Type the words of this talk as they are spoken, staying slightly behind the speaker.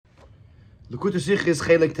L'kutei Sichos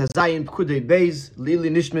Chelek Tezayin Pekudei Beis Lili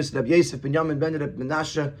Nishmis Reb Yosef Ben Yamin Ben Reb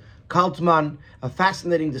Menashe Kaltman. A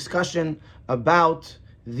fascinating discussion about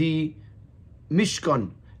the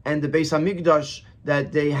Mishkan and the Beis Hamikdash,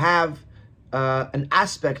 that they have an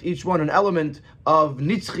aspect, each one an element of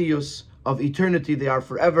nitzchius, of eternity. They are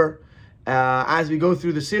forever. As we go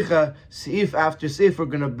through the Sikha, Seif after Seif, we're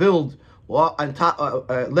going to build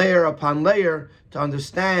layer upon layer to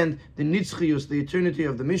understand the nitzchius, the eternity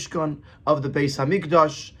of the Mishkan, of the Beis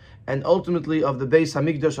Hamikdash, and ultimately of the Beis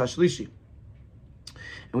Hamikdash Hashlishi.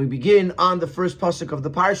 And we begin on the first pasuk of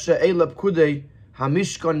the parsha, Eila Pekudei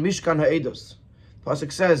HaMishkan Mishkan HaEdos.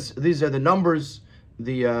 Pasuk says these are the numbers.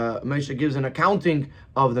 The Moshe gives an accounting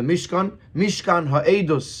of the Mishkan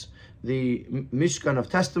HaEdos, the Mishkan of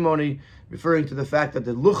testimony, referring to the fact that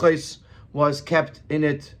the Luchos was kept in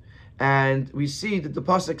it. And we see that the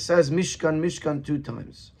pasuk says Mishkan 2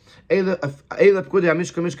 times. Eila Pekudei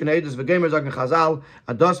HaMishkan Mishkan HaEdos v'gemer sagen Chazal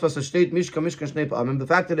adas was steht Mishkan Shnei Pa'amim. The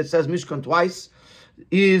fact that it says Mishkan twice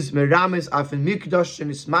is merames afin mikdash and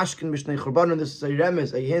is mashkin mishnei churban, and this is a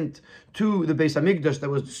remes, a hint to the Beis Hamikdash that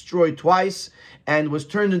was destroyed twice and was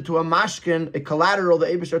turned into a mashkin, a collateral. The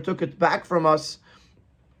Eibishter took it back from us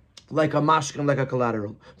like a mashkin, like a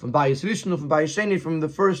collateral, from Bayis Rishon, from Bayis Sheni, from the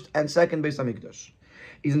first and second Beis Hamikdash.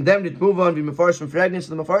 Isn't them it move on? We mefarshim fragrance.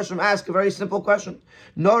 The mefarshim ask a very simple question: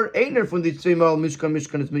 Nor einer von die zweimal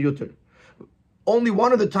Mishkan is miyuter. Only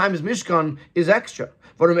one of the times Mishkan is extra.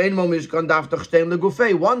 One time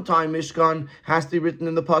Mishkan has to be written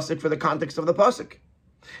in the pasuk for the context of the pasuk.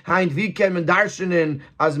 Hein wie kann man darstellen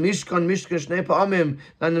as Mishkan Shnei Pa'amim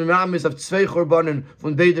dann im Rahmen of zwei Churbanen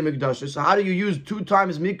von beide Mikdashes? So how do you use 2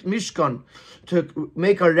 times Mishkan to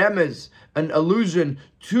make a remez, an allusion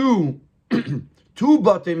to two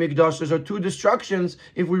Batei Mikdashes or 2 destructions,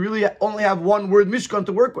 if we really only have one word Mishkan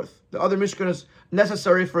to work with? The other Mishkan is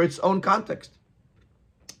necessary for its own context.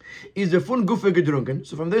 Is der fun gufe gedrunken?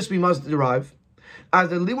 So from this we must derive as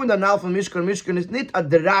the liwun danal from Mishkan is nit a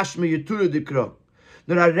derash me yutur dikra.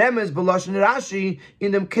 Nor a remes belashon Rashi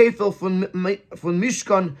in dem kefel von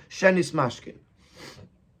Mishkan shenis mashkin.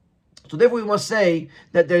 So therefore we must say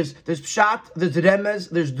that there's pshat, there's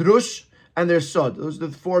remes, there's drush, and there's sod. Those are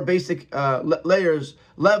the 4 basic levels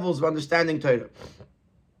of understanding Torah.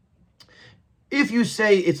 If you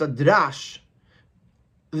say it's a drash,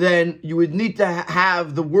 then you would need to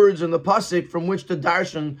have the words in the pasuk from which to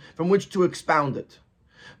darshan, from which to expound it.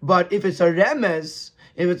 But if it's a remez,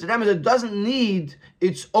 it doesn't need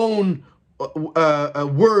its own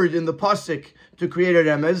word in the pasuk to create a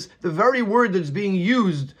remez. The very word that's being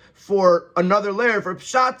used for another layer, for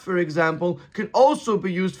pshat, for example, can also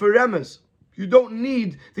be used for remez. You don't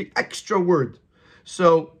need the extra word.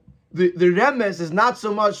 So the remes is not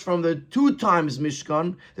so much from the 2 times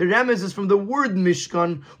Mishkan. The remes is from the word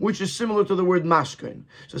Mishkan, which is similar to the word Mashkin.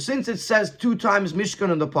 So since it says 2 times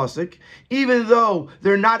Mishkan in the pasuk, even though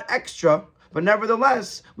they're not extra, but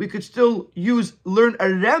nevertheless we could still learn a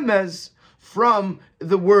remes from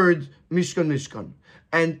the word Mishkan.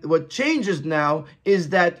 And what changes now is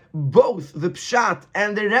that both the pshat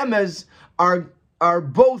and the remes are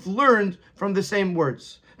both learned from the same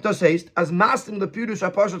words. Das heißt, as mastim the pirush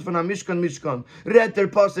apashat von Mishkan, redt der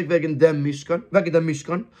pasuk wegen dem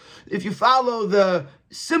Mishkan. If you follow the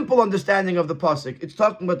simple understanding of the pasuk, it's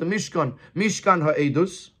talking about the Mishkan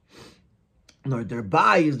ha'edus. Nor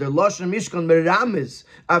thereby is der Lashon Mishkan meramis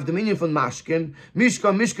of the meaning von Mashkin.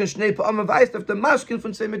 Mishkan Shnei Pa'amim weist of the Mashkin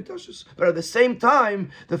von Sei Mikdashes. But at the same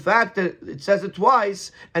time, the fact that it says it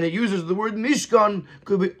twice and it uses the word Mishkan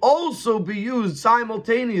could also be used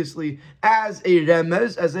simultaneously as a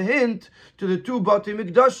remez, as a hint to the 2 Batei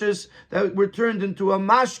Mikdashes that were turned into a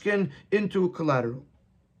Mashkin, into a collateral.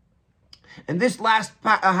 And this last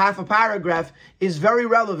half a paragraph is very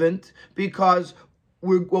relevant because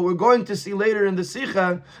what we're going to see later in the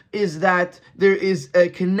Sikha is that there is a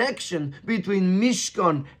connection between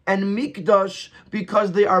Mishkan and Mikdash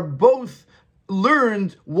because they are both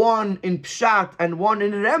learned, one in Pshat and one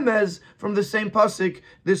in Remez, from the same pasuk,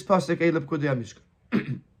 this pasuk, Eila Pekudei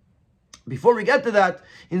HaMishkan. Before we get to that,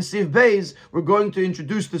 in Siv Beis, we're going to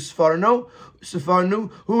introduce the Sfarnu,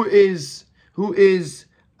 who is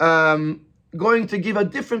going to give a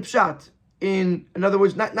different Pshat. In other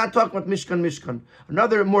words, not talking about Mishkan,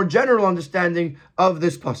 another more general understanding of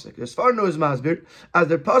this pasuk. As far as masbir, as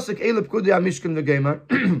the pasuk Eila Pekudei HaMishkan v'gemer,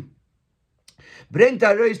 bringt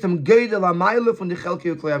reis dem geidel amayle von the chelke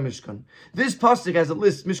uklei Mishkan. This pasuk has a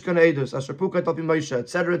list Mishkan Eidos, Asher Pukat Alpi Moshe,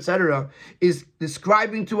 etc., is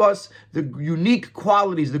describing to us the unique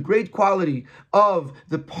qualities, the great quality of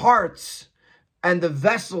the parts and the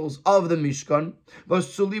vessels of the Mishkan,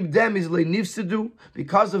 was to leave them is nifsedu,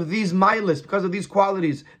 because of these milas, because of these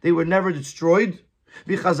qualities, they were never destroyed.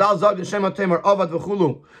 Chazal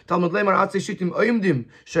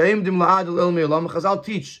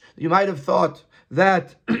teach that you might have thought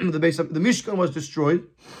that the Mishkan was destroyed.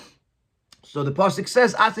 So the pasuk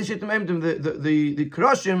says, the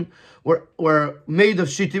krashim were made of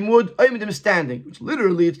shittim wood, oimdim standing, which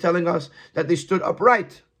literally it's telling us that they stood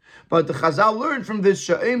upright. But the Chazal learned from this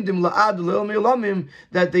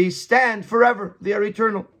that they stand forever, they are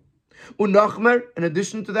eternal. Unachmer, in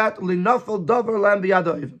addition to that,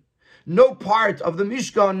 no part of the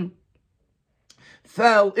Mishkan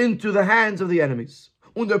fell into the hands of the enemies.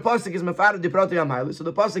 Under pasuk is mefarad di prati hamaylis. So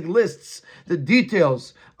the pasuk lists the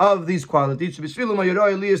details of these qualities. That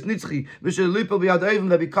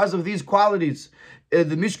because of these qualities, the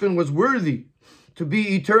Mishkan was worthy to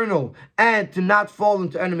be eternal and to not fall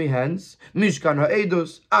into enemy hands. Mishkan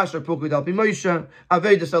ha'edus, asher pukid al pi Moshe,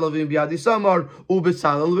 avedas elavim biyadi samar,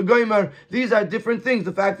 ubetzalel v'goymer. These are different things.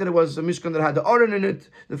 The fact that it was a Mishkan that had the Aron in it,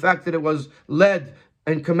 the fact that it was led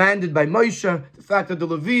and commanded by Moshe, the fact that the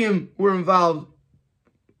Levim were involved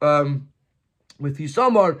with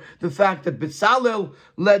Yisamar, the fact that Betzalel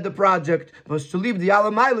led the project, was to leave the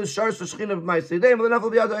Alamayla Shar Shechina of Ma'aseh.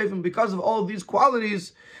 Because of all these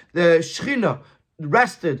qualities, the Shechina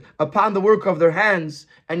rested upon the work of their hands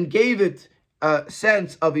and gave it a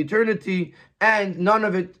sense of eternity, and none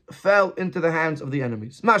of it fell into the hands of the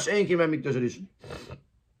enemies. But the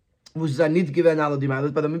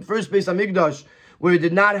first Beis Hamikdash, where it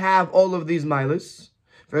did not have all of these milas,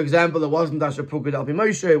 for example, it wasn't Asher Pukid Al Pi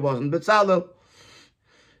Moshe, it wasn't Betzalel.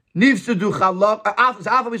 Nifsudu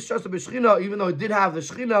Chalak, even though it did have the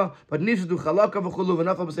Shechina, but Nifsudu Chalaka v'chulu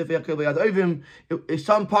v'nafal b'sefer yakil v'yad oivim,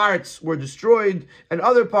 some parts were destroyed and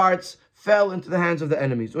other parts fell into the hands of the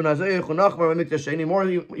enemies. Even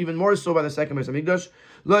more so by the second Beis Hamikdash.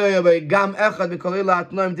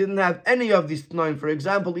 Didn't have any of these tnoim. For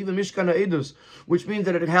example, even Mishkan Ha'edus, which means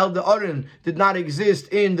that it held the Aron, did not exist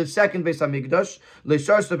in the second Beis Hamikdash. The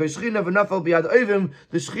Shechina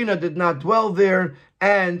did not dwell there,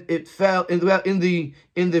 and it fell in the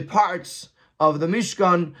parts of the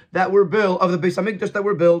Mishkan that were built, of the Beis Hamikdash that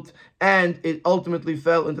were built, and it ultimately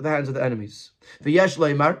fell into the hands of the enemies. V'yesh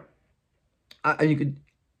leimar, and you could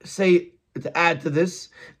say, to add to this,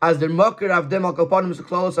 as the Makar Avdem Al Kalpanim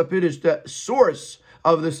Klalos HaPirish, the source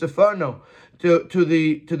of the Sefarno, to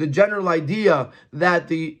the general idea that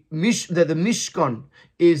the Mishkan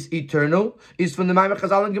is eternal, is from the Maimar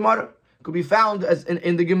Chazal and Gemara. Could be found as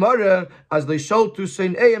in the Gemara as they showed to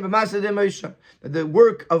Saint and B'Maseh de Moshe, that the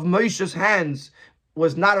work of Moshe's hands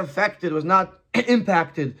was not affected, was not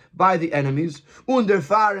impacted by the enemies. And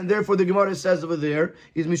therefore the Gemara says over there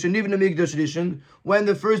is Mishanivna Migdash Rishon, when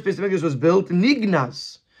the first Beis Hamikdash was built,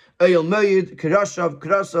 Nignas Eyal Moed Krashav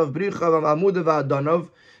Brichav Amudav Adanov,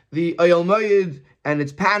 the Eyal Moed and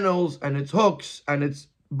its panels and its hooks and its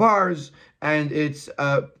bars and its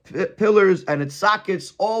pillars and its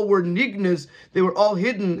sockets all were nignas. They were all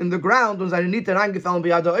hidden in the ground, and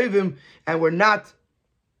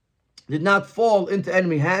did not fall into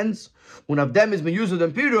enemy hands. One of them is Meyuzad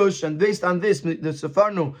and Pirush, and based on this, the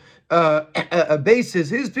Sefarno bases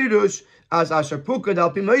his Pirush as Asher Pukad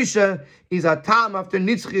Al Pi Moshe is a tam after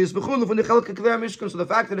Nitzchis v'chulu from the Chelek Mishkan. So the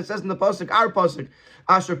fact that it says in the pasuk, our pasuk,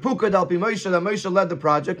 Asher Pukad Al Pi Moshe, that Moshe led the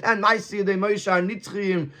project, and Maisi de Moshe are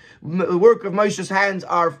Nitzchim, the work of Moshe's hands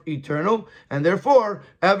are eternal, and therefore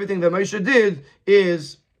everything that Moshe did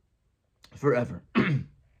is forever.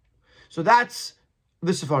 So that's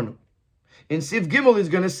the Sefarno. In Sif Gimel is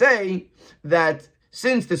going to say that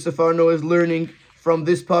since the Sefarno is learning from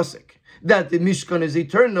this pasuk that the Mishkan is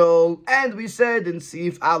eternal, and we said in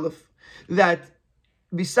Sif Aleph that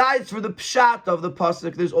besides for the pshat of the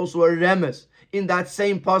pasuk, there's also a remes in that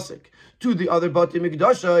same pasuk to the other Bati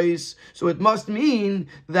Mikdashos. So it must mean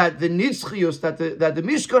that the nitzchius that the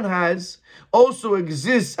Mishkan has also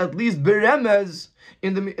exists at least beremes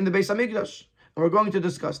in the Beis Hamikdash, and we're going to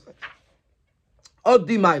discuss that. Od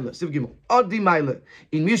di Maila, Siv Gimel. Od di Maila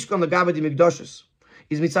in Mishkan Lagabadi Mikdashos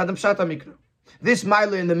is mitzadam pshat mikra. This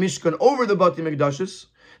Maila in the Mishkan over the Bati Mikdashos,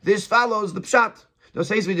 this follows the pshat. The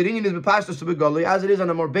says we didn't is bepashtos to begoli, as it is on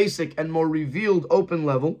a more basic and more revealed open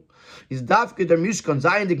level. Is dafke der Mishkan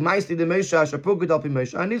zayin meisti de Moshe asher pukad al pi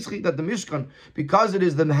Moshe, and it's that the Mishkan, because it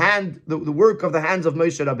is the work of the hands of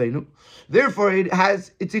Moshe Rabbeinu, therefore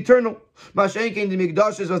it's eternal. Mashenkein the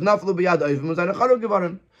Mikdashos was naflu biyad oivim was an acharo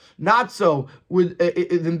gevarim. Not so with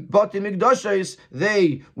the Bati Mikdashos,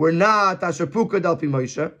 they were not asher pukad al pi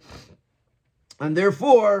Moshe, and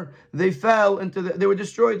therefore they fell into they were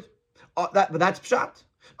destroyed. But that's pshat.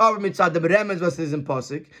 Aber mitzad dem Remez, was is in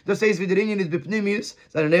Pasuk, das says wie der Inyan is bepnimius,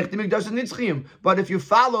 seine nechte Mikdash is nitzchiyim. But if you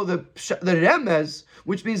follow the Remez,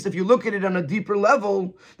 which means if you look at it on a deeper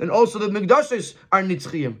level, then also the Mikdashes are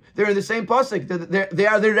nitzchiyim. They're in the same Pasuk. They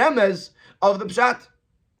are the Remez of the Pshat.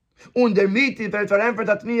 Und der Mieti wird verämpft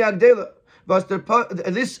hat mir agdele. Was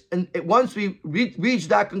this, and once we reach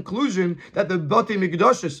that conclusion that the Bati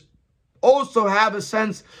Mikdashes also have a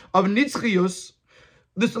sense of nitzchiyus,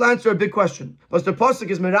 this will answer a big question. Was the pasuk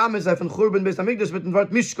is merames von Churban Beis Hamikdash mit dem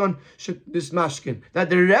Wort Mishkan this mashkin. That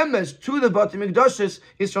the remes to the Bati Mikdashes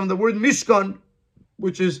is from the word Mishkan,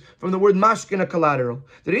 which is from the word mashkin, a collateral.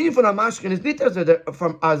 The reading from a mashkin is not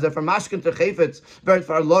as from mashkin to chayfetz, wird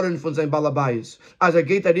verloren von sein Balabayis, as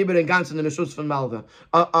geht rüber den ganzen in the Schuss von Malva.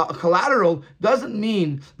 A collateral doesn't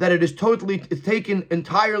mean that it is totally taken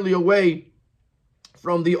entirely away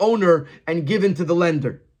from the owner and given to the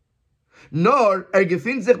lender. Nor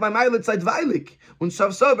gefindt sich beim Eile zeitweilig und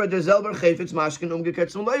shavsover der selber chayfetz mashkin umgekehrt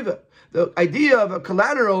zum Leuve. The idea of a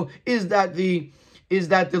collateral is that the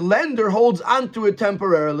lender holds onto it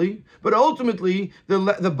temporarily, but ultimately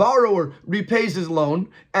the borrower repays his loan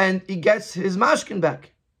and he gets his mashkin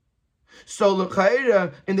back. So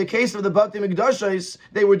in the case of the Bati Mikdashos,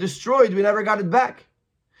 they were destroyed. We never got it back.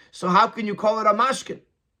 So how can you call it a mashkin?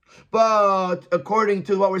 But according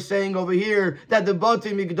to what we're saying over here, that the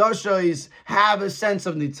Bati Mikdashos have a sense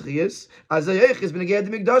of nitzchias, as a yechis b'negei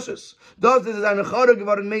the Mikdashos. Does this is eine Chara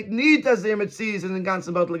geworden made nicht as they mitzis in the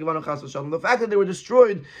ganzen Bati geworden chas v'shalom. The fact that they were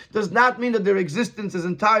destroyed does not mean that their existence is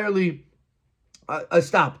entirely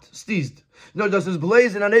stopped, steezed. No, das is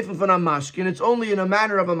blazing an efen von a mashkin. It's only in a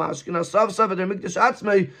manner of a mashkin. Asav der Mikdash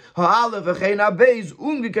atzmei ha'alef v'chein ha'beis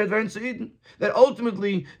umgekehrt werden zu Yidden. That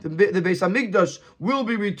ultimately the Beis Hamikdash will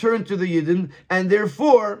be returned to the Yidden, and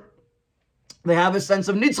therefore they have a sense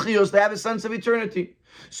of nitzchios. They have a sense of eternity.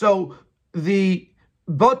 So the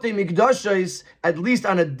Bati Mikdashos, at least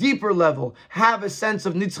on a deeper level, have a sense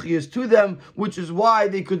of nitzchios to them, which is why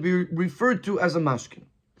they could be referred to as a mashkin.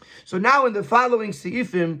 So now in the following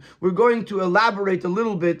seifim, we're going to elaborate a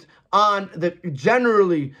little bit on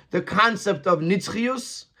generally the concept of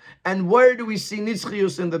nitzchius, and where do we see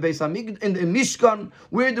nitzchius in the Beis Hamikdash, in the Mishkan?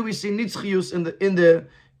 Where do we see nitzchius in the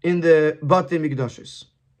Bati Mikdashos?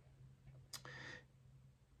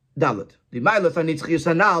 Dalet. The ma'alat on nitzchius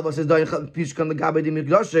hanal, was is da Mishkan the Gabe di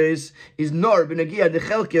Mikdashos, is nor b'negia de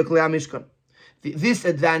chelki klei Mishkan. This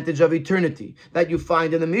advantage of eternity that you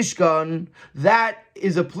find in the Mishkan, that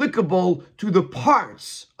is applicable to the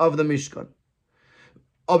parts of the Mishkan.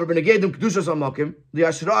 But if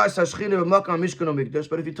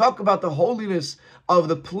you talk about the holiness of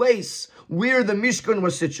the place where the Mishkan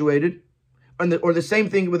was situated, or the same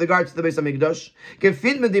thing with regards to the Beis Hamikdash,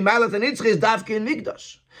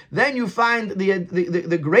 then you find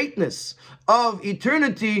the greatness of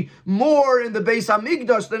eternity more in the Beis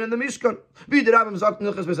Hamikdash than in the Mishkan. As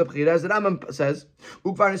the Rambam says,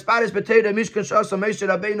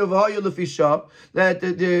 that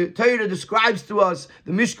the Torah describes to us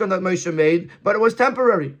the Mishkan that Moshe made, but it was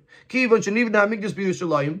temporary. Once the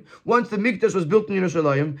Mikdash was built in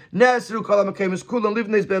Yerushalayim,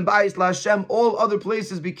 all other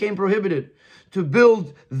places became prohibited to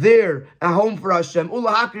build there a home for Hashem.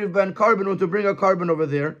 To bring a carbon over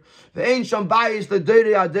there. And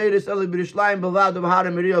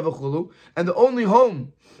the only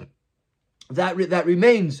home that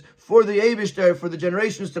remains for the Eibishter, for the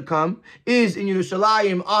generations to come, is in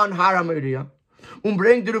Yerushalayim on Har HaMoriah. The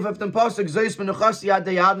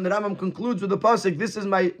Rambam concludes with the pasuk, this is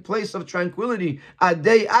my place of tranquility,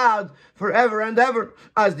 adei ad, forever and ever.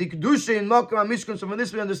 As the kedusha in Makam Mishkan, so from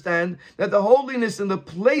this we understand that the holiness in the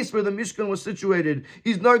place where the Mishkan was situated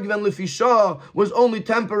is nargiven lefisha, was only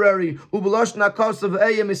temporary. Ubelash nakas of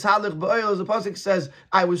eyem ishalich ba'oil, as the pasuk says,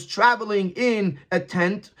 I was traveling in a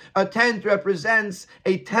tent. A tent represents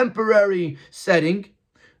a temporary setting.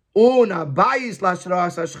 But a home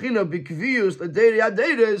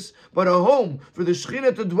for the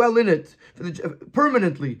Shechina to dwell in it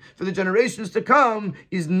permanently for the generations to come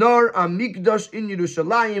is nar Hamikdash in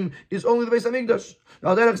Yerushalayim, is only the Beis Hamikdash.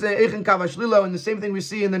 And the same thing we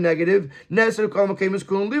see in the negative,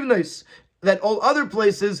 that all other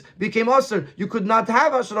places became aser. You could not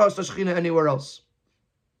have Hashras Shechina anywhere else.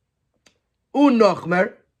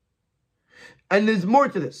 And there's more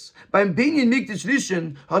to this. Beim Binyan Mikdash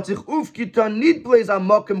Rishon hat sich aufgetan nit bloß am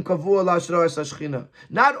Mokem Kavua Lashras Shechina.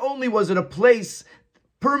 Not only was it a place,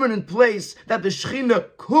 permanent place, that the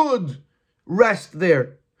Shechina could rest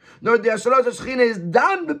there, nor the Ashras Shechina is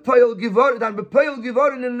dan bepeil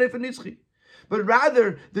geworden in Nefer Nitzchi. but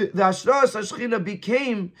rather the Hashras HaShechina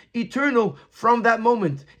became eternal from that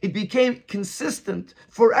moment. It became consistent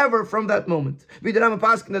forever from that moment. The Rambam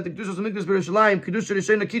paskins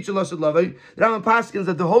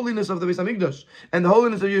that the holiness of the Beis Hamikdash and the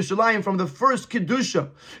holiness of Yerushalayim from the first Kedusha,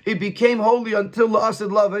 it became holy until La'asid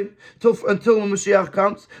Lavei, until when Mashiach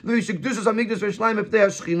comes.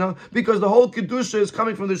 Because the whole Kedusha is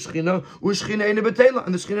coming from the Shechina,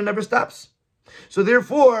 and the Shechina never stops. So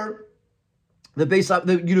therefore, the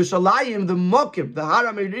Yerushalayim, the Mokim, the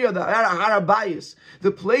Hara Meriah, the Hara Bayis, the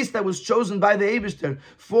place that was chosen by the Eibishter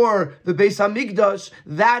for the Beis Hamikdash,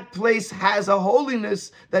 that place has a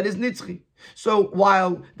holiness that is nitzchi. So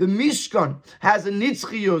while the Mishkan has a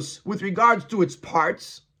nitzchius with regards to its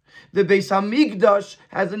parts, the Beis Hamikdash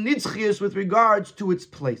has a nitzchius with regards to its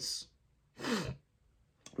place.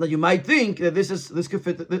 Now you might think that this fits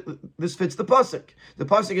the pasuk. The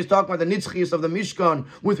pasuk is talking about the nitzchius of the Mishkan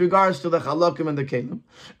with regards to the chalakim and the kelim,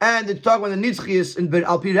 and it's talking about the nitzchius in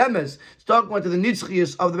Al Pi Remez. It's talking about the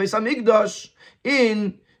nitzchius of the Beis Hamikdash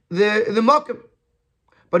in the makom.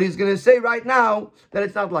 But he's going to say right now that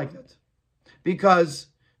it's not like that, because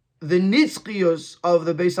the nitzchius of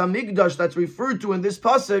the Beis Hamikdash that's referred to in this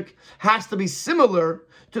pasuk has to be similar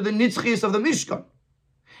to the nitzchius of the Mishkan.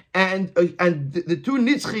 And the two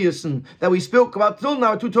nitzchiusen that we spoke about till now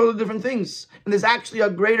are two totally different things. And there's actually a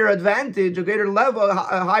greater advantage, a greater level, a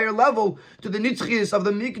higher level to the nitzchius of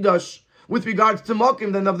the Mikdash with regards to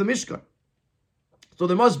Mokim than of the Mishkan. So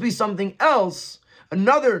there must be something else,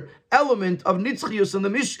 another element of nitzchius in the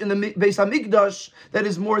Beis Hamikdash that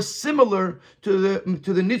is more similar to the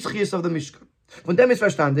nitzchius of the Mishkan. Von dem ist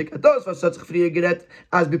verstandig, das was hat sich früher gerät,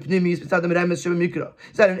 als bepnimis, besides dem Remes Shem Mikra.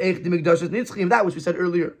 Said an Eich, the Mikdash is Nitzchim, that which we said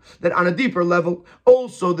earlier, that on a deeper level,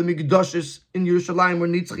 also the Mikdashes in Yerushalayim were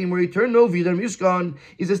Nitzchim, were eternal, wieder Mishkan,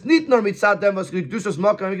 is es nicht nur mitzad dem, was Kedusha's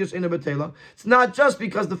Makam Mikdash in a Betela. It's not just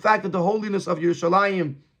because the fact that the holiness of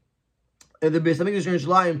Yerushalayim, the Beis Hamikdash in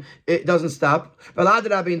Yerushalayim, it doesn't stop.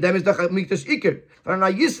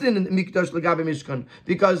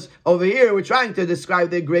 Because over here we're trying to describe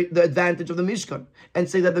the advantage of the Mishkan and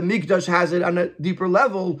say that the Mikdash has it on a deeper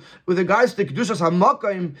level. With regards to Kedushas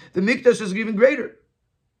HaMakayim, the Mikdash is even greater.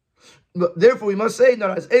 But therefore, we must say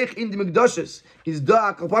that as Eich in the Mikdashes is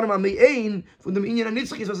da kalpanim amein from the inyan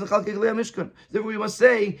anitzchis was nachal keglei Mishkan. Therefore, we must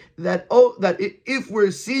say that if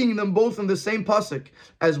we're seeing them both in the same pasuk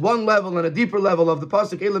as one level and a deeper level of the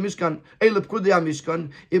pasuk Eila Mishkan, Eila Pekudei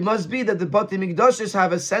Mishkan, it must be that the Bati Mikdashes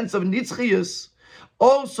have a sense of nitzchius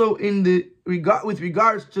also in the with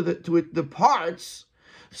regards to the parts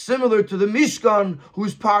similar to the Mishkan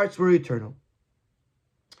whose parts were eternal.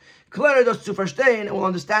 Clear us to verstehen, and we'll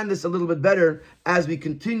understand this a little bit better as we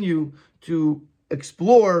continue to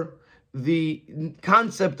explore the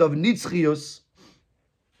concept of nitzchius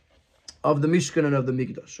of the Mishkan and of the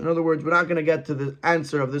Mikdash. In other words, we're not going to get to the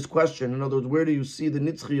answer of this question. In other words, where do you see the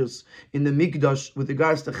nitzchius in the Mikdash with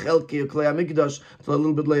regards to Chelek or Klei Mikdash until a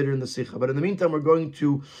little bit later in the Sikha. But in the meantime, we're going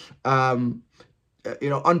to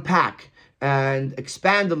unpack and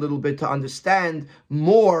expand a little bit to understand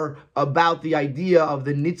more about the idea of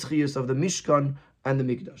the nitzchius of the Mishkan and the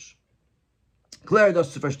Mikdash. Klar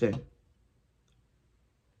das zu verstehen.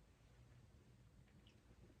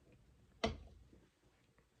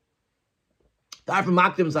 Darf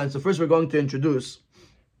makdim sein. So first we're going to introduce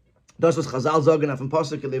das was Chazal sagen auf dem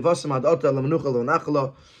Pasuk levasim ad ota lemenucha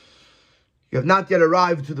levanachla. You have not yet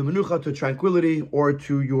arrived to the menucha, to tranquility, or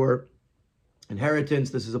to your inheritance.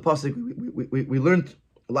 This is a pasuk. We learned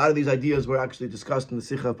a lot of these ideas were actually discussed in the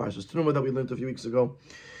Sikha of Parashas Truma that we learned a few weeks ago.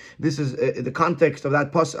 This is the context of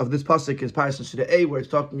this pasuk is Parashas Pekudei, where it's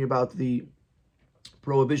talking about the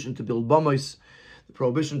prohibition to build bamos, the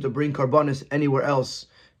prohibition to bring karbanis anywhere else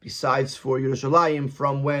besides for Yerushalayim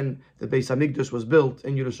from when the Beis Hamikdash was built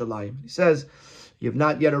in Yerushalayim. He says, you have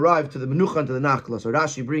not yet arrived to the menucha and to the nachla. So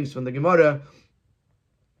Rashi brings from the Gemara,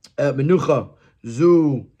 menucha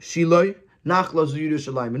zu shiloi, nachla zu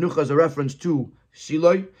Yerushalayim. Menucha is a reference to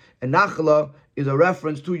shiloi, and nachla is a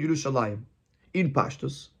reference to Yerushalayim. In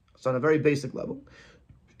Pashtus, it's on a very basic level.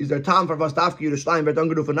 Is there time for Vastafka Yerushalayim, but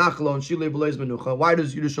Angadu for nachla and shiloi below is menucha? Why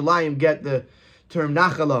does Yerushalayim get the term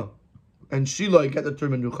nachla and Shiloh get the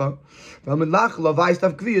term menucha? Because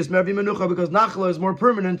nachla is more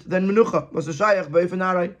permanent than menucha.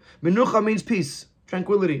 Menucha means peace,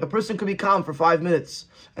 tranquility. A person could be calm for 5 minutes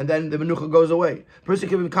and then the menucha goes away. A person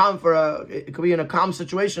could be calm it could be in a calm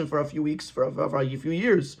situation for a few weeks, for a few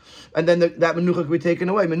years, and then that menucha could be taken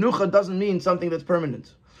away. Menucha doesn't mean something that's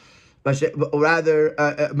permanent. But rather,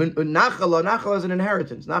 nachla is an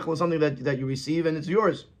inheritance. Nachla is something that you receive and it's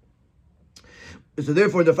yours. So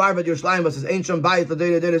therefore, the fire about Yerushalayim says ancient bayit the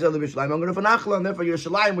day is el Yerushalayim. I'm going to Nachla, and therefore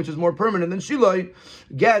Yerushalayim, which is more permanent than Shiloi,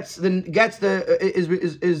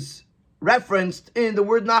 is referenced in the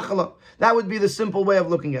word Nachla. That would be the simple way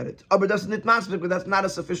of looking at it. Aber das ist nicht masbik, but that's not a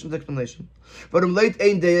sufficient explanation. But late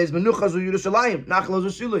ein day is menucha zu Yerushalayim, Nachla zu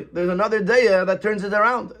Shiloi. There's another day that turns it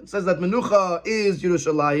around. It says that menucha is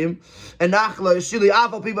Yerushalayim and Nachla is Shiloi.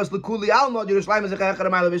 Afal pivas lekuli alma Yerushalayim is echad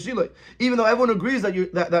amayla v'Shiloi. Even though everyone agrees that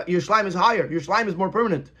Yerushalayim is higher, Yerushalayim is more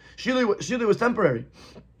permanent. Shiloi was temporary.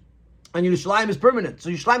 And Yerushalayim is permanent.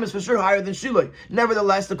 So Yerushalayim is for sure higher than Shiloi.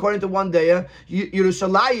 Nevertheless, according to one day,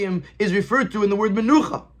 Yerushalayim is referred to in the word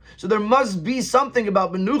menucha. So there must be something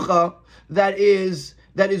about menucha that is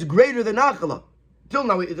greater than nachala. Till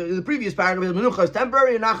now, the previous paragraph, menucha is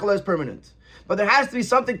temporary and nachala is permanent. But there has to be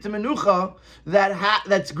something to menucha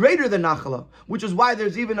that's greater than nachala, which is why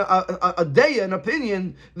there's even a day, an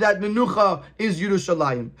opinion that menucha is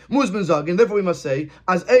Yerushalayim. Muzman zag, and therefore we must say,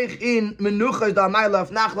 as eich in menucha is the amayla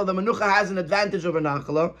of nachala, the menucha has an advantage over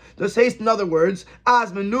nachala. This haste, in other words,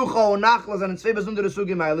 as menucha or nachala and tzvei bezun de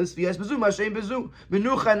resugi mailis, v'yes bezu mashem bezu.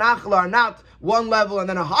 Menucha and nachala are not one level and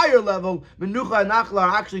then a higher level. Menucha and nachala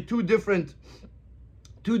are actually two different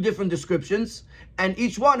descriptions, and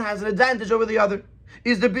each one has an advantage over the other.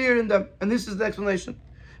 Is the beer in them? And this is the explanation.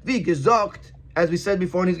 Wie gesagt, as we said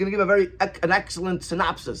before, and he's going to give an excellent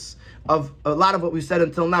synopsis of a lot of what we said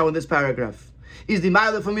until now in this paragraph. Is the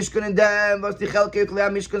mile from Mishkan in them, was the Chelek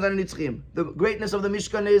Mishkan and Nitzchim. The greatness of the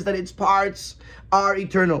Mishkan is that its parts are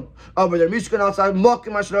eternal. Over the Mishkan outside,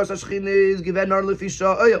 Mokim Ashras Ashchin is given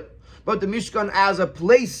Arlefisha Oil. But the Mishkan as a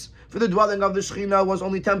place for the dwelling of the Shekhinah was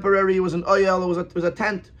only temporary. It was an oyel, it was a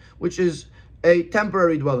tent, which is a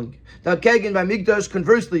temporary dwelling. The Kegin by Mikdash,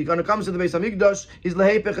 conversely, when it comes to the Beis HaMikdash, is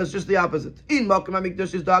Lehepech, is just the opposite. In Makom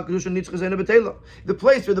HaMikdash is Da Kedusha Nitzchas Eina B'Teila. The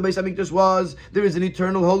place where the Beis HaMikdash was, there is an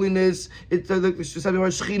eternal holiness. It's the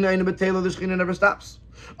Shekhinah Eina B'Teila, the Shekhinah never stops.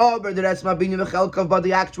 But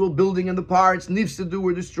the actual building and the parts, Nifsadu,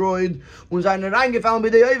 were destroyed, and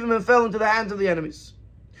fell into the hands of the enemies.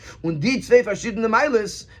 Und die zwei verschiedene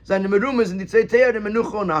Meiles, seine Merumas and die zwei Teere,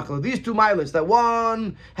 Menucha und Nachla. These two Meiles, that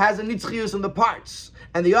one has a nitzchius in the parts,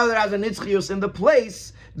 and the other has a nitzchius in the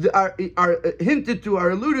place, are hinted to, are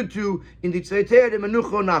alluded to in die zwei Teere,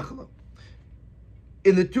 Menucha und Nachla.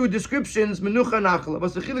 In the two descriptions, Menucha and Nachla.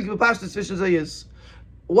 Was the Chelek B'Pashtus zwischen sie ist?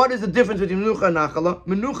 What is the difference between Menucha and Nachala?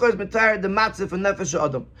 Menucha is metayr the matzif and nefesh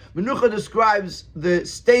adam. Menucha describes the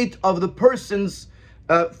state of the person's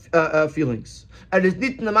feelings. And it's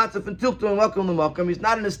not in the matzah from tiltu and welcome the makam. He's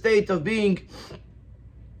not in a state of being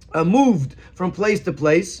moved from place to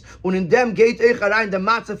place. Und in dem geht rein the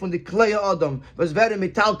matzah from the klei adam, was very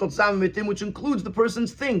metaltot zusammen mit him, which includes the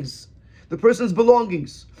person's things, the person's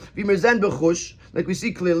belongings. Wie mir zen bechush, like we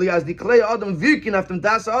see clearly, as the klei adam wirken after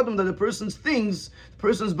das adam, that the person's things, the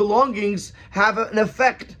person's belongings have an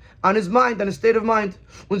effect on his mind and his state of mind.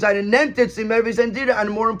 And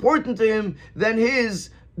more important to him than his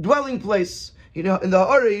dwelling place. You know, in the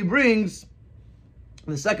Ha'ara he brings,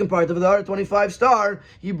 in the second part of the Ha'ara 25 star,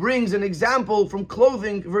 he brings an example from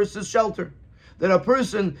clothing versus shelter. That a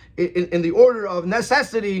person, in the order of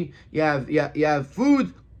necessity, you have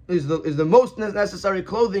food is the most necessary,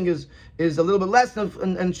 clothing is a little bit less,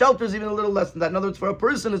 and shelter is even a little less than that. In other words, for a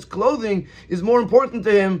person, his clothing is more important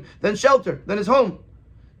to him than shelter, than his home.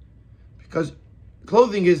 Because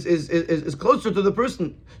clothing is closer to the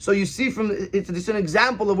person. So you see it's an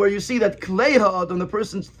example of where you see that klei ha'adam, the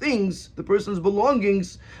person's things, the person's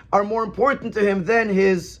belongings, are more important to him than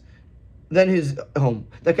his home.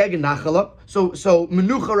 So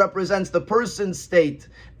menucha represents the person's state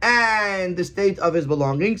and the state of his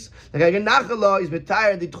belongings. Nachala is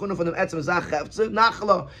metayr the tchuna from the etzem zachefze.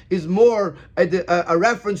 Nachala is more a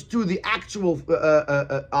reference to the actual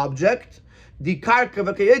object. The karka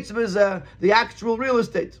v'kayetz the actual real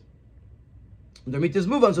estate. The mitzvahs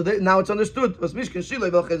move on, so now it's understood. The Mishkan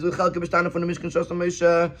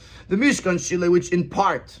Shilei, which in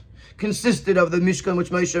part consisted of the Mishkan which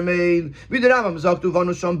Moshe made.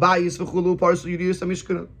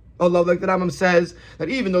 Allah, like the Rambam says, that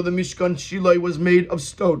even though the Mishkan Shilei was made of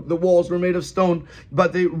stone, the walls were made of stone,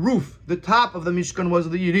 but the roof, the top of the Mishkan was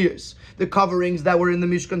the Yiriyas. The coverings that were in the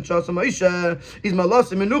Mishkan Shas Moshe is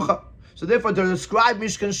Malas and Menucha. So therefore, to describe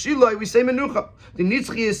Mishkan Shiloi, we say Menucha. The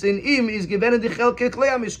Nitzchias in Im is given in the Chelek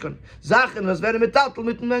Mishkan. Zachen was very metatal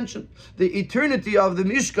mit mentioned. The eternity of the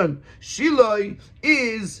Mishkan Shiloi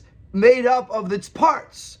is made up of its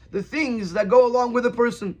parts, the things that go along with a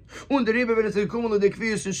person. So therefore,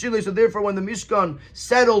 when the Mishkan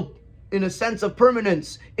settled in a sense of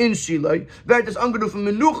permanence in Shiloi, Vertus Angadu from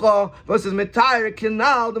Menucha versus Metayr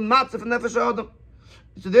Kinal, the Matzah from Nefesh Adam.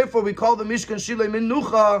 So therefore we call the Mishkan Shilei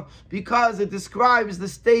Menucha, because it describes the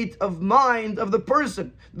state of mind of the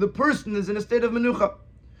person. The person is in a state of Menucha.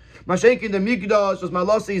 Mashenkin the Mikdash, as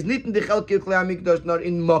Malasi is not in the Chelek Mikdash, not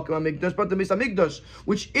in Makom Mikdash, but the Misa Mikdash,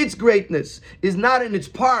 which its greatness is not in its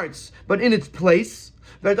parts, but in its place.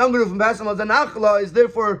 That is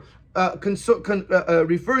therefore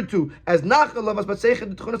referred to as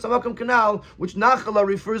Nachala, canal, which Nachala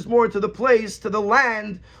refers more to the place, to the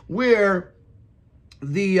land where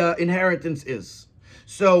the inheritance is.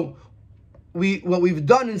 So what we've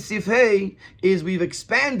done in Sif Hey is we've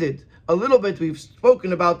expanded a little bit. We've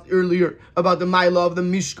spoken about earlier about the Maila of the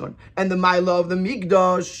Mishkan and the Maila of the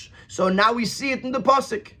Mikdash. So now we see it in the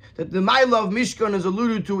Pasuk that the Maila of Mishkan is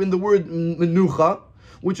alluded to in the word Menucha,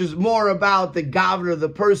 which is more about the gavra, the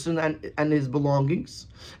person and his belongings,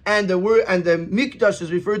 and the Mikdash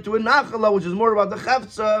is referred to in Nachala, which is more about the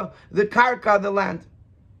Chefza, the Karka, the land.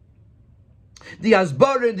 The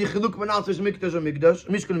Asbar, the Chiluk Manatas Mikdash and Mikdash,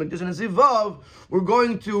 Mishkan and Mikdash, and Zivav, we're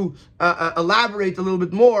going to elaborate a little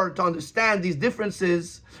bit more to understand these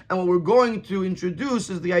differences. And what we're going to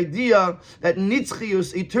introduce is the idea that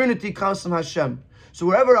Nitzchius, eternity, comes from Hashem. So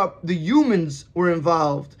wherever the humans were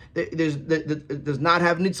involved, it does not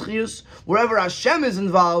have Nitzchius. Wherever Hashem is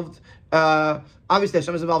involved, obviously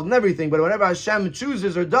Hashem is involved in everything, but whatever Hashem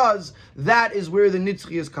chooses or does, that is where the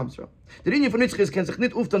Nitzchius comes from. The Rinyan for Nitzchius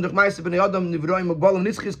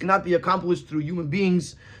cannot be accomplished through human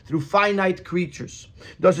beings, through finite creatures.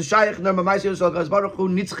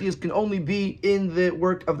 Nitzchius can only be in the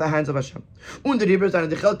work of the hands of Hashem. And therefore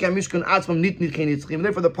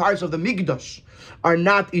the parts of the Mikdash are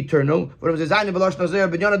not eternal.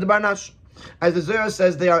 As the Zohar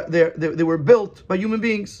says, they were built by human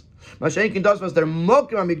beings. The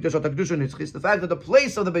fact that the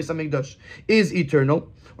place of the Beis Hamikdash is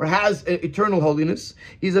eternal, or has eternal holiness,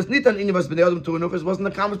 is as nitan inivas b'nei adam to enough, wasn't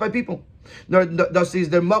accomplished by people. Thus is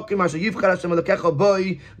their mokim asher yivchar Hashem alekecha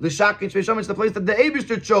boy l'shakin shveisham. It's the place that the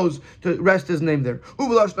Eibishter chose to rest His name there.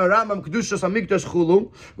 Ubelash naramam kedushas hamikdash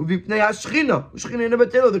chulu ubipnei hashchina. Shchina in the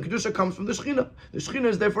betelo. The kedusha comes from the shchina. The shchina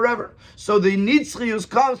is there forever. So the nitzchius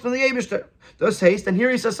comes from the Eibishter. Thus haste, and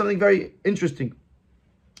here he says something very interesting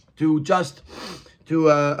to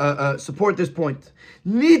support this point.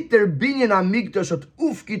 It's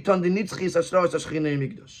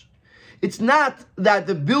not that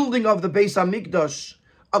the building of the Beis Hamikdash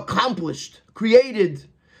accomplished, created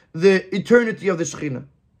the eternity of the Shechina.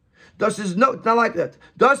 Das is not like that.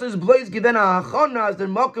 Das is bloß given a hachana, as der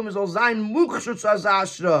Mokum is all sein muchshutz as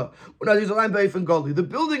ashra, und as is allein beifin goli. The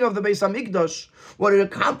building of the Beis Hamikdash, what it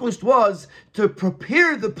accomplished was to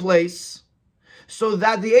prepare the place so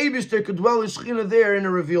that the Eibishter could dwell in Shechina there in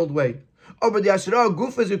a revealed way. The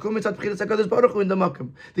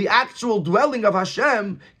actual dwelling of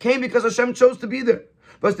Hashem came because Hashem chose to be there.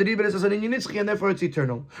 And therefore it's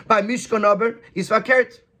eternal. By Mishkan aber is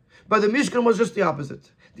verkehrt. But the Mishkan was just the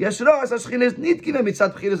opposite. The Asherah as Shechina is not given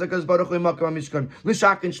mitzat b'chiras HaKadosh Baruch Hu in Makam Mishkan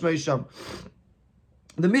l'shakin shmei sham.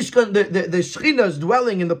 The Mishkan, the Shechina's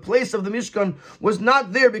dwelling in the place of the Mishkan was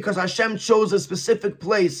not there because Hashem chose a specific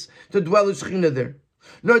place to dwell in Shechina there.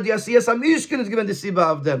 Nor the Asiyas HaMishkan is given the Siba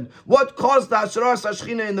of them. What caused the Asherah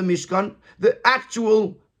Shechina in the Mishkan? The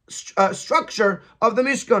actual structure of the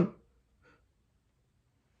Mishkan.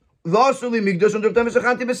 As the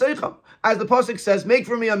Pasuk says, make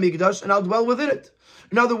for me a Mikdash and I'll dwell within it.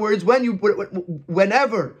 In other words,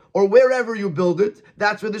 whenever or wherever you build it,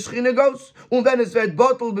 that's where the Shechina goes. And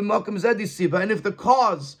if the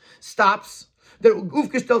cause stops, the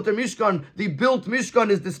built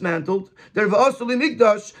Mishkan is dismantled. The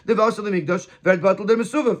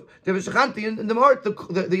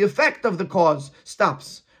effect of the cause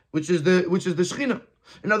stops, which is the Shechina.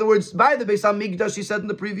 In other words, by the Beis Hamikdash, he said in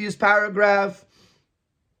the previous paragraph,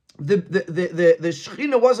 the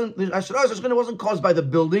Shechina wasn't, the Asherah Shechina wasn't caused by the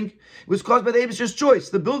building, it was caused by the Eibishter's choice.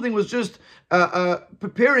 The building was just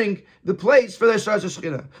preparing the place for the Asherah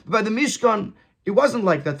Shechina. But by the Mishkan, it wasn't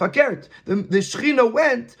like that. Fakert. The Shechina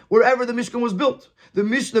went wherever the Mishkan was built. The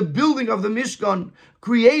building of the Mishkan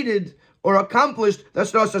created or accomplished the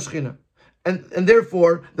Asherah Shechina. And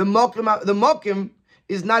therefore, the Mokim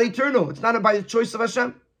is not eternal. It's not by the choice of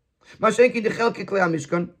Hashem. But the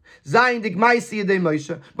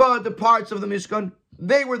parts of the Mishkan,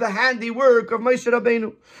 they were the handiwork of Moshe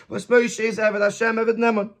Rabbeinu.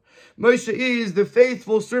 Moshe is the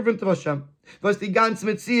faithful servant of Hashem. Was die ganze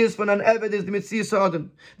Metzias von an Eved is the Metzias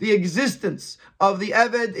Odin. The existence of the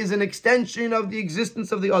Eved is an extension of the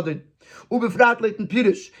existence of the Odin.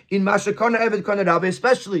 In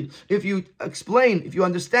especially if you explain, if you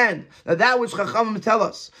understand that which Chachamim tell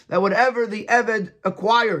us, that whatever the Eved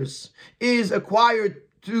acquires is acquired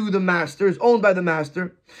to the master, is owned by the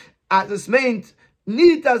master, at this meint,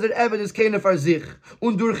 nicht as Eved is keine für sich,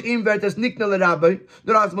 und durch ihn wird es nicht nur Rabbi,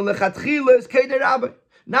 nur als man lechatchila is keine Rabbi.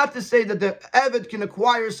 Not to say that the Eved can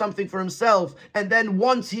acquire something for himself, and then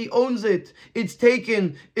once he owns it, it's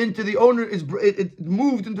taken into the owner, it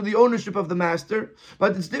moved into the ownership of the master.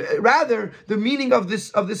 But it's rather the meaning of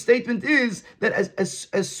this statement is that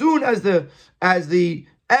as soon as the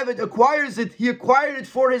Eved acquires it, he acquired it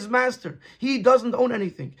for his master. He doesn't own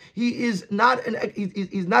anything. He is not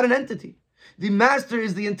he's not an entity. The master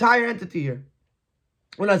is the entire entity here.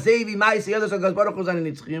 And since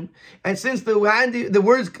the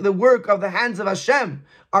work of the hands of Hashem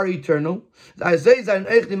are eternal, therefore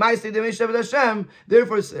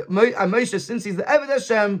Moshe, since he's the Eved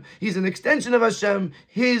Hashem, he's an extension of Hashem,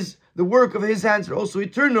 the work of his hands are also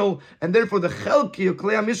eternal, and therefore the Chelki of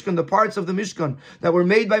Klei Mishkan, the parts of the Mishkan that were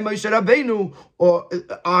made by Moshe Rabbeinu,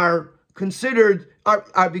 are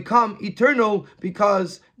become eternal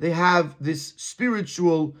because they have this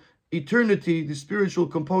spiritual eternity, the spiritual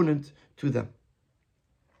component to them.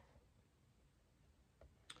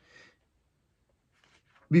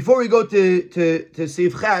 Before we go to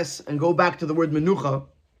Seif Ches and go back to the word menucha,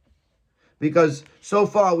 because so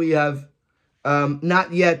far we have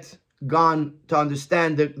not yet gone to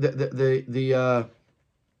understand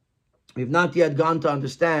we've not yet gone to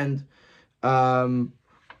understand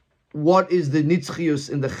what is the nitzchius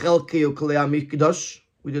in the Chelkei Klei HaMikdash.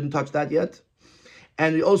 We didn't touch that yet.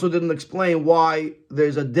 And we also didn't explain why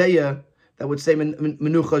there's a deya that would say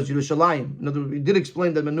menucha is Yerushalayim. In other words, we did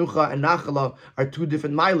explain that menucha and nachala are two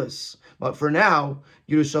different milas. But for now,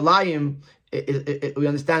 Yerushalayim, we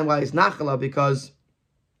understand why it's nachala, because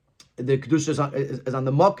the kedusha is on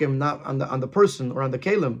the mokim, not on the person or on the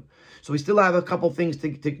kelim. So we still have a couple things to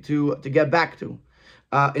get back to.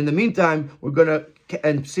 In the meantime, we're going to,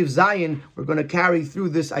 and Sif Zayin, we're going to carry through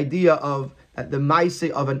this idea of the maise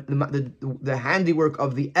of the handiwork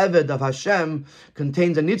of the Eved of Hashem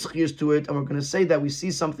contains a nitzchius to it, and we're going to say that we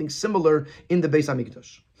see something similar in the Beis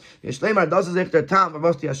Hamikdash.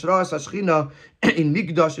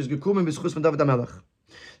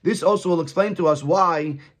 This also will explain to us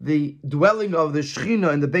why the dwelling of the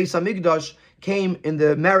Shechina in the Beis Hamikdash came in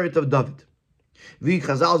the merit of David. Wie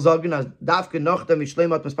Chazal sagen, als Davke noch dem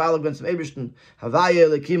Ishleimat Mispalag ben zum Ebersten, Havaye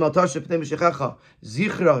lekim al Toshe pnei Meshechecha,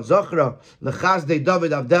 Zichra, Zochra, lechaz de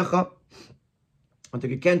David avdecha, und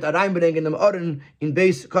gekent reinbringen in dem Oren in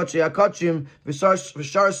Beis Kotche HaKotchim,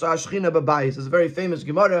 v'shar sa Ashchina b'bayis. It's a very famous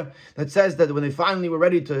Gemara that says that when they finally were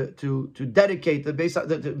ready to dedicate the Beis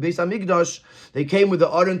HaMikdash, they came with the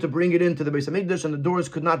Oren to bring it into the Beis HaMikdash, and the doors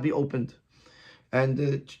could not be opened.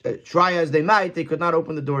 And try as they might, they could not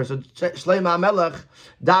open the door. So Shlomo HaMelech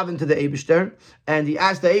davened to the Eibishter, and he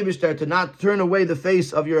asked the Eibishter to not turn away the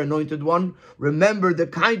face of your anointed one. Remember the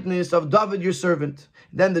kindness of David, your servant.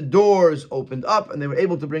 Then the doors opened up, and they were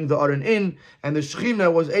able to bring the Aron in, and the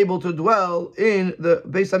Shechina was able to dwell in the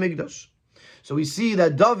Beis HaMikdash. So we see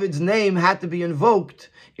that David's name had to be invoked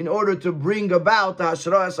in order to bring about the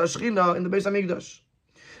Hashras HaShechina in the Beis HaMikdash.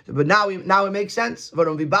 But now it makes sense.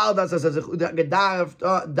 Because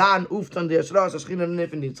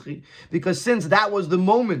since that was the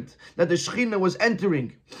moment that the Shechina was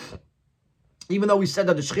entering, even though we said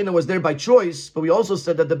that the Shechina was there by choice, but we also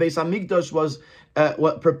said that the Beis HaMikdash was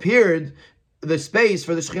what prepared the space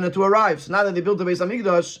for the Shechina to arrive. So now that they built the Beis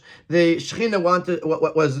HaMikdash, the Shechina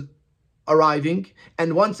was arriving,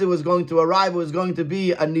 and once it was going to arrive, it was going to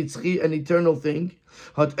be an eternal thing.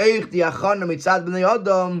 So therefore,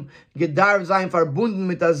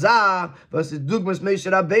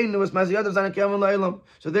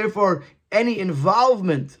 any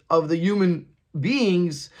involvement of the human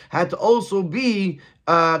beings had to also be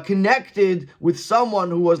connected with someone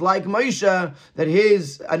who was like Moshe, that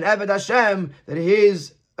an Eved Hashem, that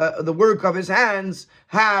the work of his hands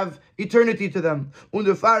have eternity to them. And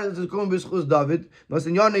therefore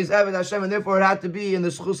it had to be in the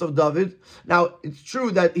schus of David. Now, it's true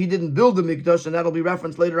that he didn't build the Mikdash, and that'll be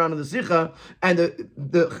referenced later on in the Sikha, and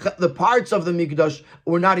the parts of the Mikdash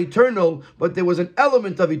were not eternal, but there was an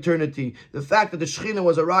element of eternity. The fact that the Shechina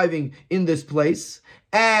was arriving in this place,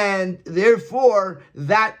 And therefore,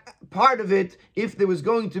 that part of it, if there was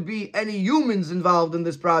going to be any humans involved in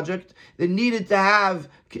this project, it needed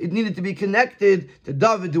to be connected to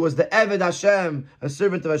David, who was the Eved Hashem, a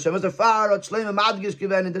servant of Hashem. As a Pharaoh, Shleim Madgish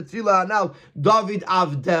given in the Tefillah, now David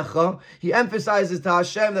Avdecha. He emphasizes to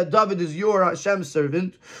Hashem that David is your Hashem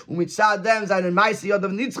servant. Umitzadem zayin ma'aseh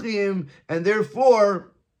yadav nitzchiyim, and therefore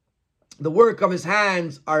the work of his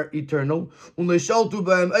hands are eternal. And the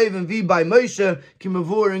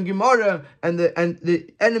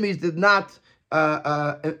enemies did not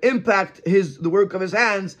impact the work of his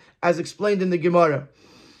hands, as explained in the Gemara.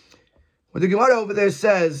 What the Gemara over there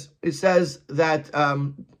says, it says that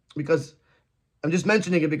because I'm just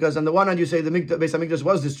mentioning it because on the one hand you say the Beis Hamikdash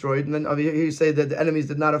was destroyed, and then over here you say that the enemies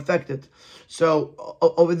did not affect it. So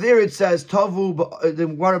over there it says Tavu. The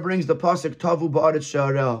Gemara brings the pasuk Tavu ba'aretz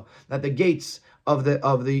she'areh, that the gates of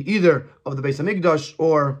the either of the Beis Hamikdash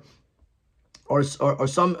or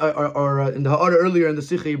in the Ha'ara earlier in the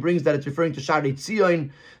Sikha he brings that it's referring to Sharei Tzion,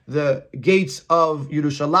 the gates of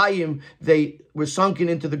Yerushalayim. They were sunken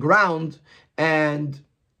into the ground, and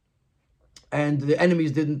the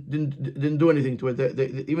enemies didn't do anything to it.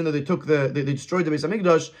 Even though they destroyed the Beis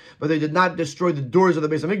Hamikdash, but they did not destroy the doors of the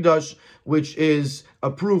Beis Hamikdash, which is a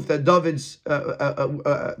proof that David's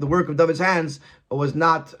the work of David's hands was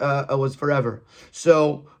forever.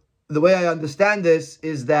 So the way I understand this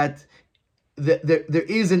is that there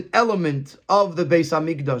is an element of the Beis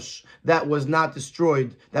Hamikdash that was not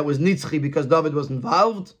destroyed, that was nitzchi because David was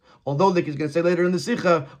involved. Although, like he's going to say later in the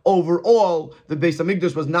Sikha, overall the Beis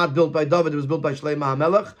Hamikdash was not built by David; it was built by Shlomo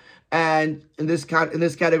HaMelech. And in this category,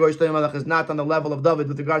 Shlomo HaMelech is not on the level of David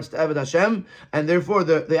with regards to Eved Hashem, and therefore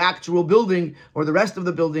the actual building or the rest of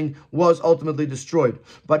the building was ultimately destroyed.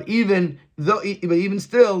 But even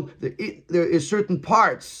still, there is certain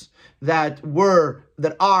parts that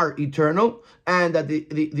are eternal, and that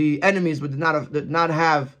the enemies did not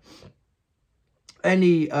have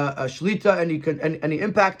any shlita, any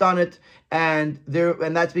impact on it, and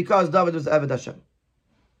that's because David was Eved Hashem.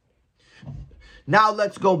 Now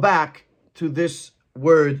let's go back to this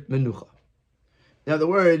word menucha. In other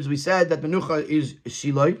words, we said that menucha is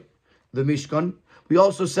Shiloi, the Mishkan. We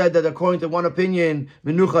also said that according to one opinion,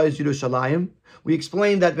 menucha is Yerushalayim. We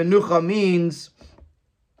explained that menucha means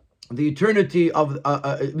the eternity of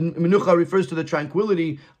menucha refers to the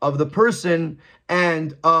tranquility of the person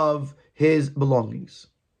and of his belongings.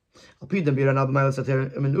 Now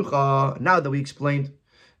that we explained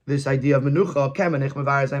this idea of menucha,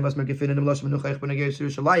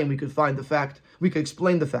 we could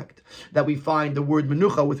explain the fact that we find the word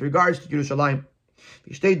menucha with regards to Yerushalayim.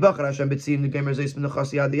 Besides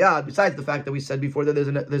the fact that we said before that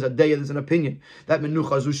there's an opinion that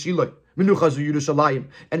menucha zu shiloi, menucha zu Yerushalayim,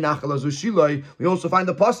 and nachala zu shiloi, we also find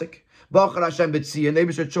the pasuk. Bachar Hashem betzion, they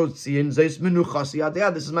chose tzion. Zeis menucha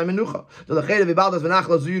siyadiyad. This is my menucha. The lechera vibaldas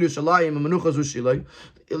v'nachla zu Yerushalayim and menucha zu shiloi.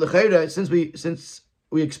 Lechera, since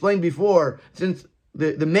we explained before, since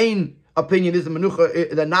the main opinion is the menucha,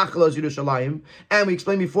 the nachla is Yerushalayim, and we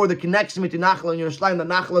explained before the connection between nachla and Yerushalayim. The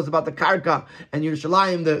nachla is about the karka, and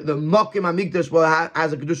Yerushalayim, the mokim hamikdash,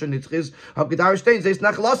 has a kedusha nitzchiz. Hakidar shtein zeis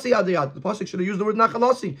nachlasi adiyad. The pasuk should have used the word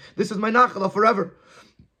nachlasi. This is my nachla forever.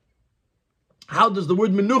 How does the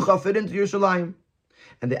word menucha fit into Yerushalayim?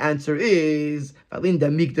 And the answer is because in the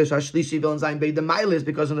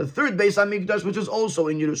third Beis Hamikdash, which is also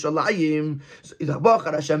in Yerushalayim,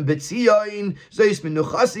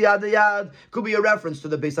 could be a reference to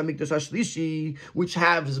the Beis Hamikdash Hashlishi, which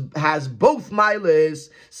has both miles,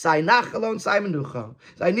 Sai Nachala and Sai Menucha.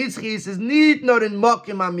 Sai Nitzchis is not nor in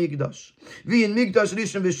Mokim Hamikdash, wie in Mikdash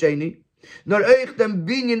Rishon v'Sheni, nor euch dem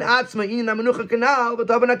Binyan Atzma in a Menucha Kanal, but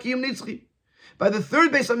haben Akiyum Nitzchi. By the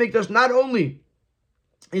third Beis Hamikdash, not only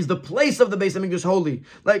is the place of the Beis Hamikdash holy,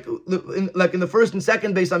 like in the first and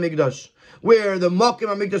second Beis Hamikdash, where the Mokim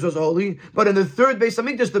Hamikdash was holy, but in the third Beis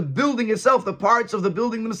Hamikdash, the building itself, the parts of the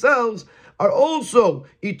building themselves, are also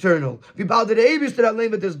eternal. Because that's going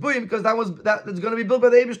to be built by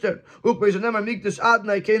the Eibishter.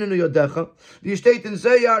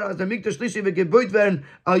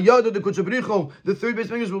 The third Beis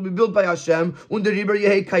Hamikdash will be built by Hashem, and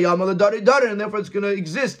therefore it's going to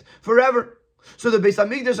exist forever. So the Beis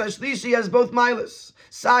Hamikdash Hashlishi has both milas.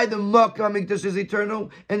 Side the Mokim Hamikdash is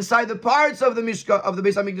eternal, and side the parts of the Mishka of the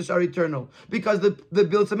Beis Hamikdash are eternal, because the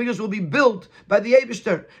Beis Hamikdash will be built by the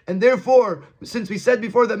Eibishter, and therefore, since we said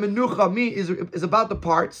before that menucha is about the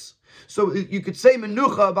parts, so you could say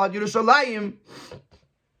menucha about Yerushalayim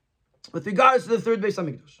with regards to the third Beis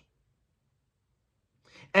Hamikdash.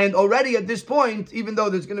 And already at this point, even though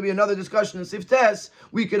there's going to be another discussion in Siftes,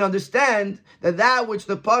 we can understand that which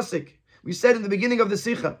the pasuk we said in the beginning of the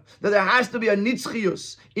Sikha that there has to be a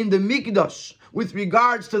nitzchius in the Mikdash with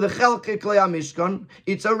regards to the Chelek Klei HaMishkan.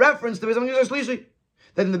 It's a reference to the Beis HaMikdash HaShlishi.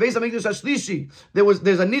 That in the Beis HaMikdash HaShlishi,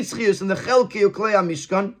 there's a nitzchius in the Chelek Klei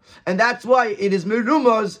HaMishkan, and that's why it is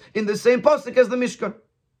merumaz in the same pasuk as the Mishkan.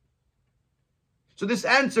 So this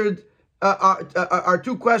answered our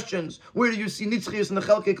two questions. Where do you see nitzchius in the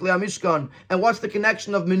Chelek Klei HaMishkan, and what's the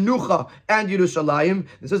connection of Menucha and Yerushalayim?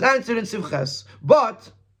 This was answered in Sivches,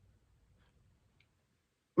 but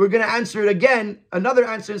we're going to answer it again, another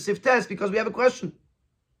answer in Siftes, because we have a question.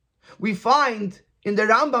 We find in the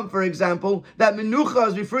Rambam, for example, that Menucha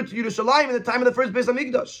is referred to Yerushalayim in the time of the first Beis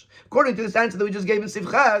HaMikdash. According to this answer that we just gave in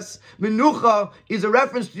Sifches, Menucha is a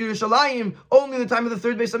reference to Yerushalayim only in the time of the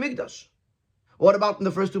third Beis HaMikdash. What about in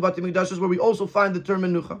the first two Bati Mikdashes, where we also find the term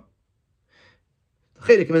Menucha?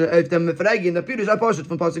 In the Pirush Aposhet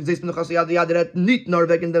from Pasuk Zeis Menuchas Yad Yad nicht nur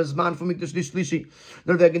wegen des Zman von Mikdash Shlishi,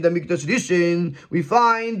 nur wegen der Mikdash Rishon. We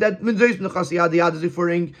find that Zeis Menuchas Yad Yad is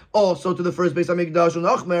referring also to the first Beis HaMikdash, and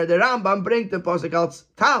Ochmer, the Rambam bringt den Pasuk als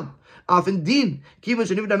Tam. Often din, kiven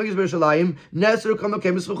sheniv da mikdash b'Yerushalayim, neser kama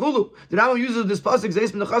kemes v'chulu. The Rambam uses this pasuk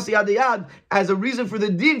zeis menuchas yad yad as a reason for the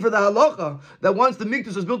din, for the halacha, that once the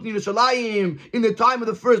mikdash was built in Yerushalayim in the time of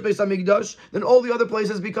the first Beis HaMikdash, then all the other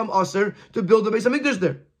places become aser to build the Beis HaMikdash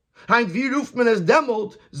there.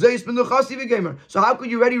 So how could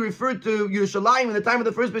you already refer to Yerushalayim in the time of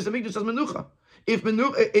the first Beis HaMikdash as menucha? If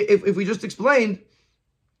we just explained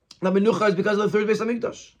that menucha is because of the third Beis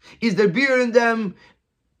HaMikdash, is there beer in them?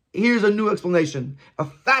 Here's a new explanation. A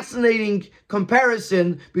fascinating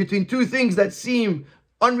comparison between two things that seem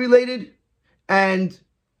unrelated and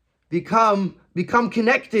become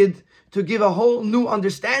connected to give a whole new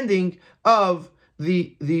understanding of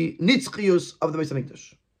the nitzchius of the Beis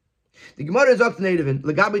HaMikdash. The Gemara is up to Erevin,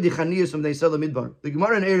 Legabi Dichaniyus from the Yisrael Midbar. The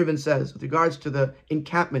Gemara in Erevin says, with regards to the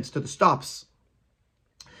encampments, to the stops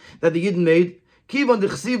that the Yidden made, just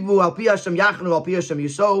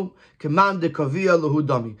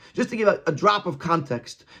to give a drop of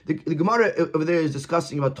context, the Gemara over there is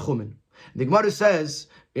discussing about Tchumen. The Gemara says,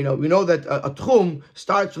 we know that a Tchum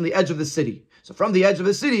starts from the edge of the city. So from the edge of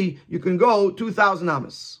the city, you can go 2,000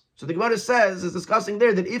 amas. So the Gemara is discussing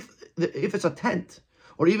there that if it's a tent,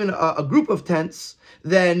 or even a group of tents,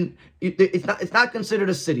 then it's not considered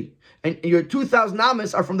a city. And your 2,000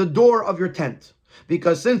 amas are from the door of your tent.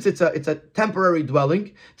 Because since it's a temporary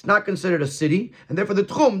dwelling, it's not considered a city, and therefore the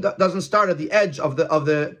tchum doesn't start at the edge of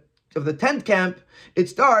the tent camp. It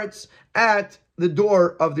starts at the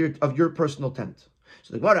door of your personal tent.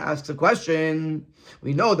 So the Gemara asks a question.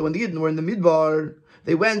 We know that when the Yidden were in the Midbar,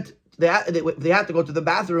 they had to go to the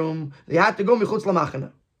bathroom. They had to go michutz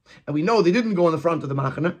lamachana. And we know they didn't go in the front of the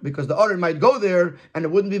machana because the Aron might go there, and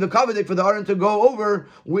it wouldn't be the kavadik for the Aron to go over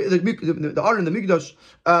the Aron, the Mikdash,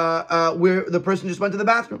 where the person just went to the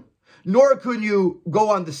bathroom. Nor could you go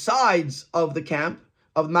on the sides of the camp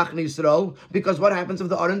of Machne Yisrael, because what happens if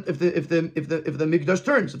the Aron, if the Mikdash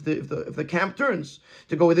turns, if the camp turns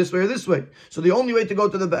to go this way or this way? So the only way to go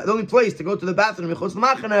to the only place to go to the bathroom michutz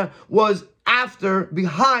lamachana was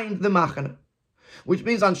behind the machana. Which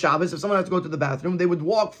means on Shabbos, if someone had to go to the bathroom, they would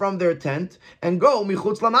walk from their tent and go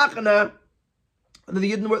michutz lamachana, where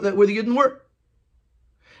the Yidden were.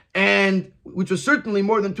 And which was certainly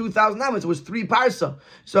more than 2,000 amas. It was 3 parsa.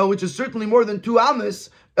 So which is certainly more than 2 amas,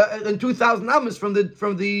 than 2,000 amas from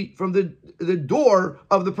the door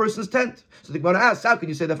of the person's tent. So the Gemara asks, how can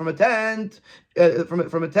you say that from a tent?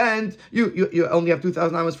 From a tent, you only have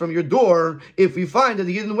 2,000 amas from your door. If we find that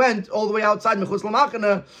the Yidden went all the way outside mechutz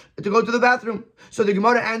lamachana to go to the bathroom, so the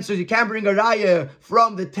Gemara answers, you can't bring a raya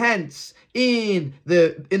from the tents in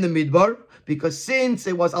the midbar. Because since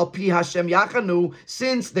it was al pi Hashem yachanu,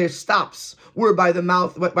 since their stops were by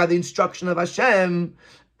the instruction of Hashem,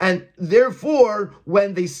 and therefore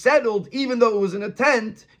when they settled, even though it was in a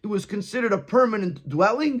tent, it was considered a permanent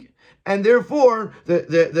dwelling, and therefore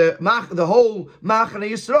the whole Machane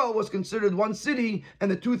Yisrael was considered one city, and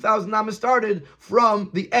the 2,000 amas started from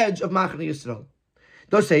the edge of Machane Yisrael.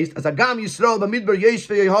 Das heißt, as agam Yisrael b'midbar yesh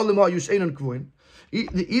ve'yehalim ha'yushein kvuin.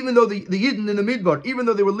 Even though the Yidden in the Midbar, even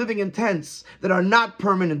though they were living in tents that are not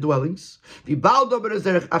permanent dwellings,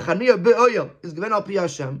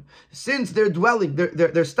 since their dwelling,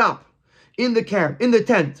 their stop in the camp, in the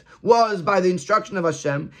tent, was by the instruction of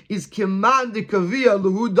Hashem, is kiman de kavia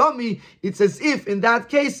luhudami. It's as if in that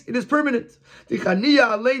case it is permanent. Even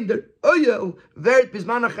though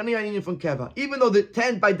the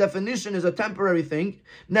tent by definition is a temporary thing,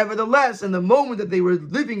 nevertheless, in the moment that they were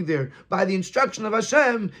living there by the instruction of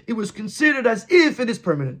Hashem, it was considered as if it is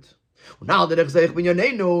permanent. Now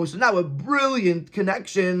so now a brilliant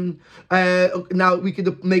connection. Now we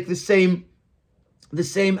could make the same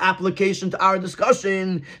application to our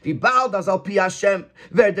discussion. Since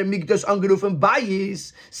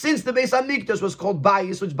the Beis Hamikdash was called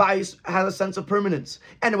Bayis, which Bayis has a sense of permanence,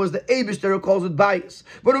 and it was the Eibishter who calls it Bayis.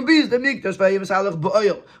 But until the Mikdash,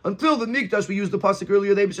 we used the pasuk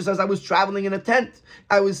earlier. The Eibishter says, "I was traveling in a tent.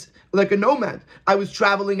 I was like a nomad. I was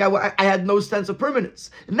traveling. I had no sense of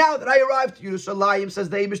permanence. Now that I arrived to Yerushalayim," says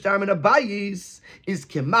the Eibishter, "I'm in a Bayis." Is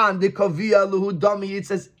keman de kovia luhu dami. It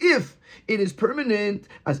says if it is permanent,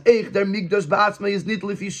 as eich der Mikdash ba'atzma is nit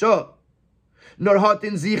lefisha. Nor hat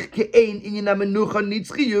in sich kein in a menucha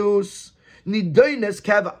nitzchius nidoines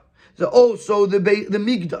keva. So also the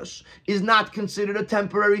Mikdash is not considered a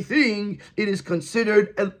temporary thing. It is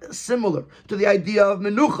considered similar to the idea of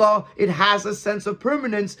menucha. It has a sense of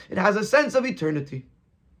permanence. It has a sense of eternity.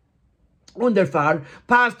 The word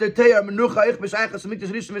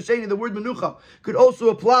menucha could also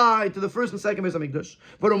apply to the first and second Beis Hamikdash.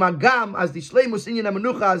 As the shleimus inyan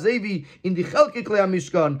menucha azevi in the chelke klei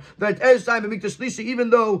hamishkan, that eresh time b'mikdash shlishi, even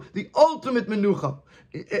though the ultimate menucha,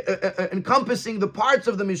 encompassing the parts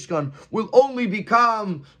of the Mishkan, will only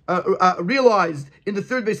become realized in the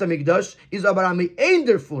third Beis Hamikdash, is aber am ein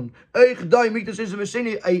derfun a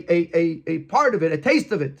part of it, a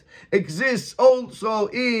taste of it, exists also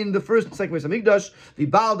in the first and second Beis Hamikdash. The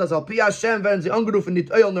Baal das al pi Hashem when the angerufen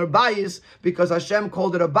nit oil nor bayis, because Hashem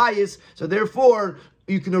called it a bayis. So therefore,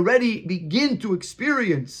 you can already begin to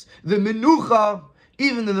experience the menucha,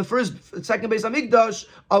 even in the second Beis Hamikdash,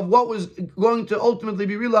 of what was going to ultimately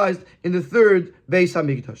be realized in the third Beis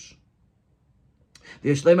Hamikdash.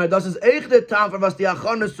 This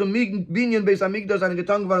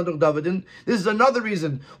is another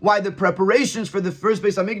reason why the preparations for the first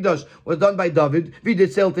Beis Hamikdash was done by David.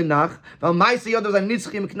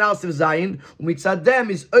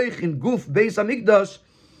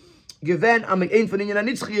 Given am ein von inyan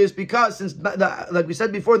nitzchius, because since like we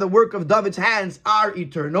said before, the work of David's hands are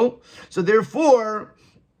eternal, so therefore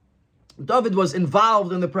David was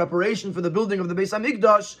involved in the preparation for the building of the Beis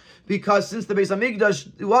Hamikdash, because since the Beis Hamikdash,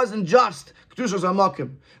 it wasn't just Kedushas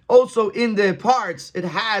HaMakim. Also in the parts, it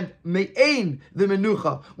had me'ein, the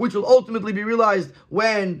menucha, which will ultimately be realized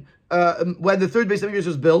when the third Beis Hamikdash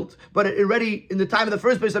was built, but it already, in the time of the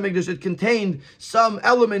first Beis Hamikdash, it contained some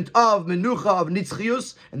element of menucha, of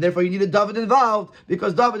nitzchius, and therefore you needed David involved,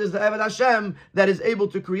 because David is the Eved Hashem that is able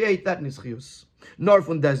to create that nitzchius. Nor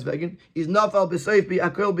von deswegen is nafal b'seif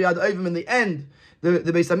b'akol b'yad oivim. In the end, the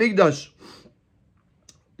Beis Hamikdash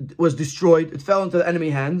was destroyed. It fell into the enemy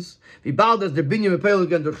hands. David,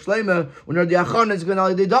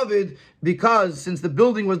 because since the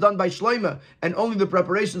building was done by Shlomo and only the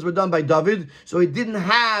preparations were done by David, so it didn't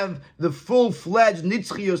have the full-fledged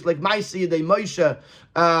nitzchius like Maisi de Moshe,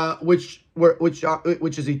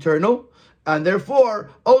 which is eternal. And therefore,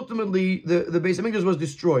 ultimately, the Beis Hamikdash was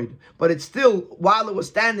destroyed. But it still, while it was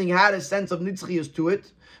standing, had a sense of nitzchius to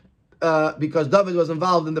it, because David was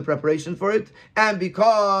involved in the preparation for it, and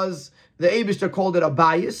because the Eibishter called it a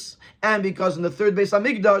bayis, and because in the third Beis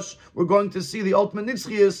Hamikdash, we're going to see the ultimate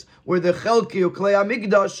nitzchius, where the chelki or klei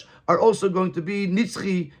hamikdash are also going to be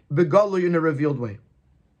nitzchi begalui in a revealed way.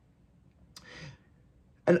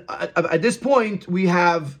 And at this point, we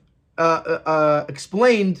have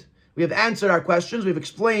explained. We have answered our questions. We've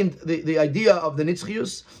explained the idea of the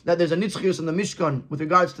nitzchius, that there's a nitzchius in the Mishkan with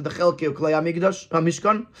regards to the Chelke of Klei HaMikdash,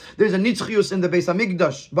 Mishkan. There's a nitzchius in the Beis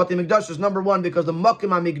HaMikdash, but the Mikdash is number one because the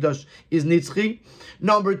Makim HaMikdash is nitzchi.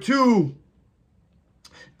 Number two,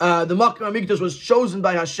 the Makim HaMikdash was chosen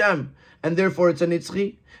by Hashem, and therefore it's a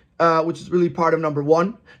nitzchi, which is really part of number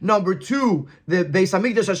one. Number two, the Beis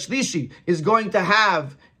HaMikdash HaShlishi is going to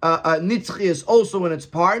have a nitzchius also in its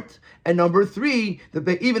part. And number three,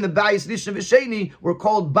 even the bayis rishon v'sheni were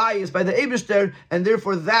called bayis by the Eibishter, and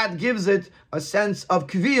therefore that gives it a sense of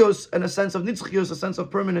kvius and a sense of nitzchius, a sense of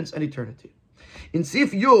permanence and eternity. In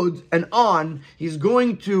Sif Yud and on, he's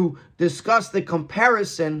going to discuss the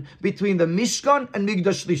comparison between the Mishkan and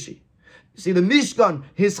Mikdash Shlishi. See, the Mishkan,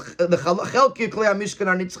 the Chelki Klei Mishkan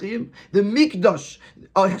are Nitzchim. The Mikdash,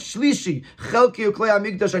 Shlishi, Chelki Klei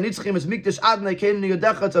Mikdash are Nitzchim, is Mikdash Adnai Kein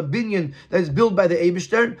Yodecha. It's a binyan that is built by the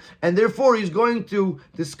Eibishter, and therefore he's going to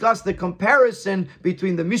discuss the comparison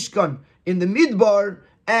between the Mishkan in the Midbar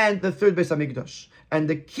and the third Beis Hamikdash. And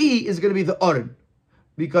the key is going to be the Aron,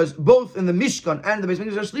 because both in the Mishkan and the Beis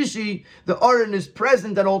Mikdash Shlishi, the Aron is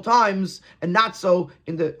present at all times, and not so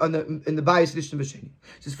in the Bayis Rishon V'Sheni.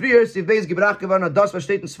 Es ist früher, sie beis gebracht geworden, das was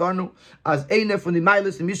steht in Sfarnu, als eine von den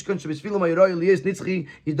Meiles im Mishkan, shebis filu ma'yiroi lies nitzchi,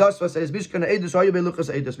 is das was es Mishkan Eidus hayu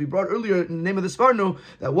beluchas Eidus. We brought earlier in the name of the Sfarnu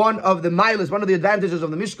that one of the Meiles, one of the advantages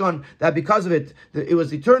of the Mishkan, that because of it, it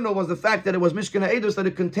was eternal, was the fact that it was Mishkan Eidus, that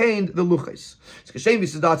it contained the luchas. It's Geshem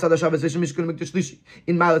v'sis da tzad HaShabbos Mishkan Mikdash Shlishi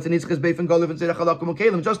in Meiles and Nitzchis Beif and Goliv and Zerach Halakum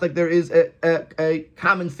Ukelim, just like there is a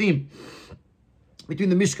common theme between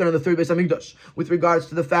the Mishkan and the third Beis Hamikdash with regards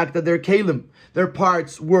to the fact that their kelim, their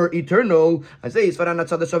parts were eternal. There's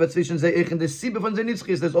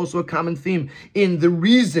also a common theme in the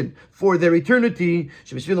reason for their eternity.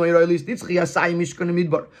 When Sai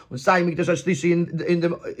Mikdash Shlishi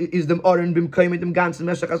is the Aron b'mkayim dem ganzen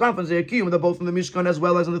Meshach Hazman von Ze'ekiyum, that both in the Mishkan as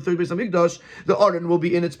well as in the third Beis Hamikdash, the Aron will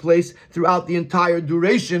be in its place throughout the entire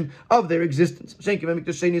duration of their existence. But by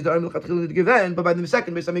the second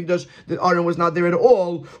Beis Hamikdash, the Aron was not there at all. And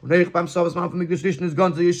also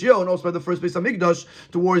by the first Beis Hamikdash,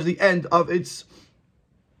 towards the end of its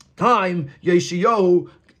time, Yeshayahu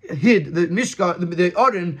hid the Mishkan, the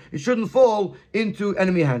Aron. It shouldn't fall into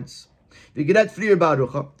enemy hands.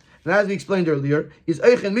 And as we explained earlier, is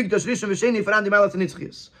Eichen Mikdash Rishon V'Sheni Faran Dimalat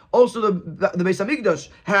Nitzchias. Also, the Beis Hamikdash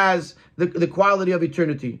has the quality of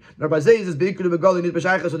eternity. By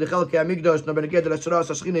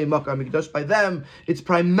them, it's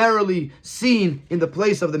primarily seen in the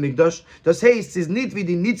place of the Mikdash. Das heißt, es ist nicht wie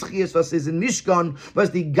die Nitzchias, was ist in Mishkan,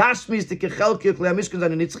 was die Gashmis, die Kechelke, Klei Mishkan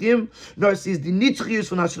seine Nitzchim, nor es ist die Nitzchias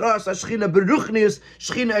von Hashras, Hashchina, Beruchnius,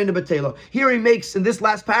 Shchina in the Betela. Here he makes, in this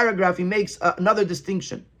last paragraph, he makes another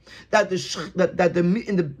distinction. That in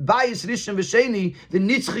the Bayis Rishon V'Sheni, the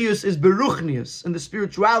Nitzchius is Beruchnius, and the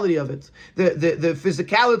spirituality of it, the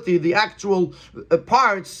physicality, the actual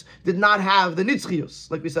parts did not have the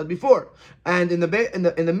Nitzchius, like we said before. And in the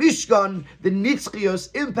Mishkan, the Nitzchius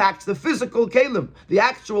impacts the physical kelim. The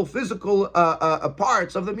actual physical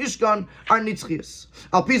parts of the Mishkan are Nitzchius.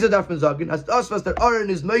 Al Pisa Daf Mezagin, as us was that Aron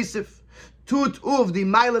is Meisif. Tut uv the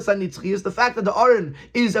milas and nitzchias, the fact that the Aron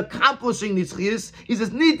is accomplishing nitzchias, is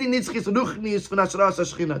as niti nitzchias ruchnius von Hashras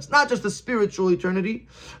HaShechina. It's not just the spiritual eternity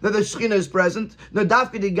that the Shechina is present. No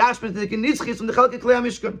dafke the gashmis the nitzchias from the Chelek Klei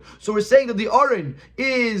HaMishkan. So we're saying that the Aron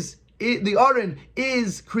is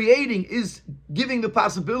creating, is giving the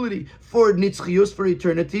possibility for nitzchius, for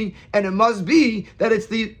eternity, and it must be that it's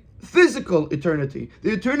the physical eternity, the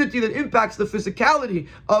eternity that impacts the physicality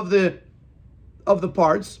of the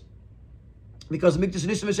parts. Because Mikdash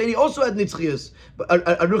Rishon V'Sheni also had nitzchias,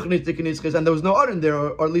 a ruchnitik nitzchias, and there was no Aron there,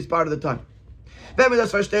 or at least part of the time. So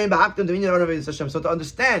to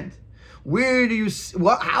understand,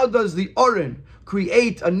 how does the Aron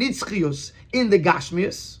create a nitzchius in the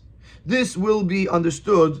Gashmias? This will be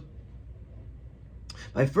understood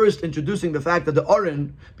by first introducing the fact that the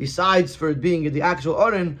Aron, besides for it being the actual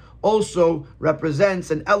Aron, also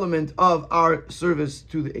represents an element of our service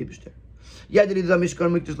to the Eibishter. Every Yid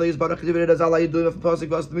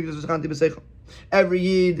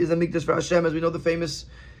is a mikdash for Hashem, as we know the famous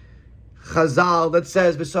Chazal that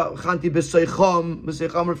says Chanti b'soichom.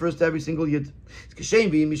 B'soichom refers to every single Yid. Just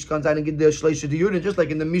like in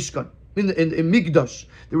the Mishkan, in Mikdash,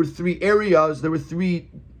 there were three areas, there were three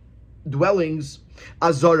dwellings: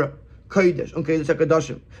 Azara, Kodesh, and Kodesh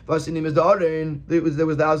HaKadoshim. Vasinim is the Aron. There was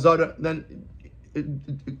the Azara. Then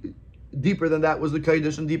deeper than that was the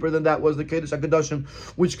Kodesh, and deeper than that was the Kodesh HaKadoshim,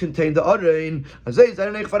 which contained the Aron.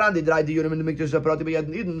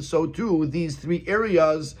 So too, these three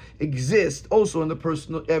areas exist also in the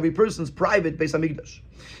personal, every person's private Beis Hamikdash.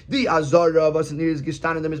 The Azara was in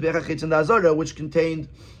the Azara, which contained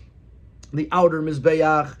the outer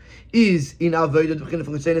Mizbeach, is in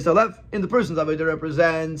Avodah in the person's Avodah,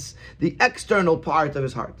 represents the external part of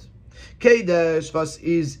his heart. Kedesh was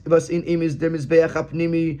in im is der Mizbeach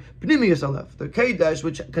apnimi alev. The Kedesh,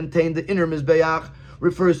 which contained the inner Mizbeach,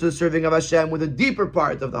 refers to the serving of Hashem with a deeper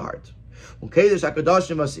part of the heart. Kedesh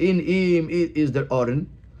HaKadoshim was in im is der Aron.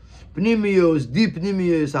 Pnimius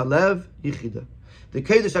alev yichida. The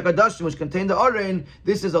Kedesh HaKadoshim, which contained the Aron,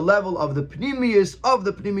 this is a level of the Pnimius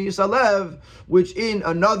alev, which in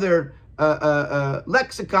another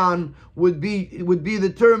lexicon would be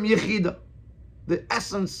the term yichida, the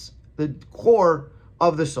essence, the core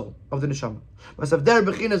of the soul, of the neshama.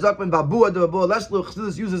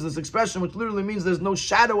 Chassidus uses this expression, which literally means there's no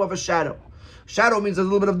shadow of a shadow. Shadow means there's a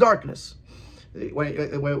little bit of darkness. When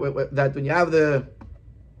you have the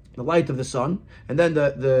light of the sun, and then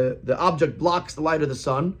the object blocks the light of the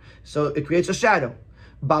sun, so it creates a shadow.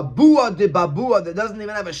 babua de babua, that doesn't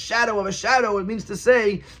even have a shadow of a shadow. It means to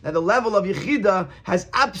say that the level of Yechida has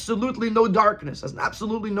absolutely no darkness, has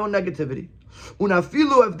absolutely no negativity.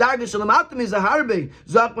 Unafilu if darge shalamatim is a harbe,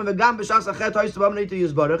 zok when v'gam b'shas achet hoyst v'amnei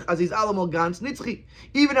yizbarach, as he's alamol gans nitzchi.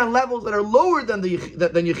 Even on levels that are lower than than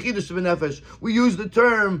Yechidus v'nefesh, we use the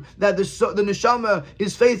term that the neshama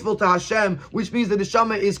is faithful to Hashem, which means the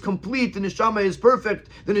neshama is complete, the neshama is perfect,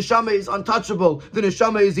 the neshama is untouchable, the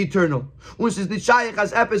neshama is eternal. Which is nishayich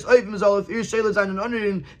as epis oivim zol if ir sheila zayin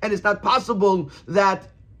unerin, and it's not possible that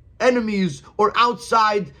enemies or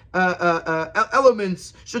outside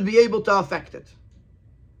elements should be able to affect it.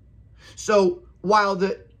 So while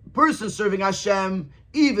the person serving Hashem,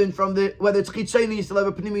 even from the whether it's chitzoni yisalev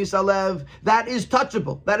or pnimi yisalev, that is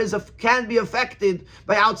touchable, that is can be affected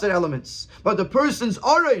by outside elements. But the person's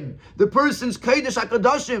orin, the person's kodesh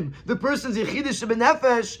hakadoshim, the person's yechidish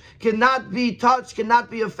benefesh cannot be touched,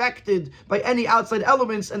 cannot be affected by any outside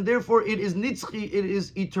elements, and therefore it is nitzchi, it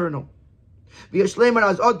is eternal. The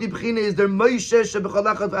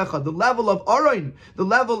level of Orin, the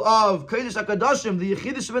level of Kodesh HaKadoshim, the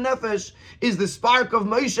Yechidish V'Nefesh, is the spark of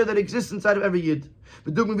Moshe that exists inside of every Yid.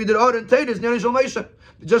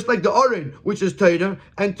 Just like the Orin, which is Torah,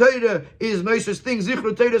 and Torah is Moshe's thing.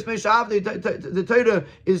 Zichru Torah is Moshe Avdei. The Torah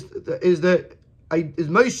is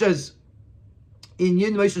Moshe's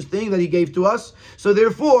inyan, Moshe's thing that he gave to us. So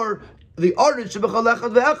therefore, the Orin Shebechal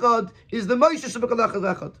Echad Ve'echad is the Moshe Shebechal Echad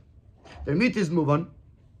Ve'echad. Their meat is move on.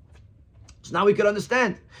 So now we can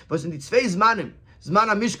understand. But in the zwei Zmanim, Zman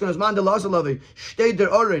HaMishkan, Zman de Lazalavi, steht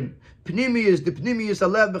der Oren, Pnimius, the Pnimius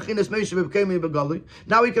Alev, Bechinas Moshe B'Kemi B'Gali.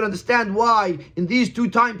 Now we can understand why in these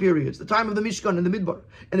two time periods, the time of the Mishkan and the Midbar,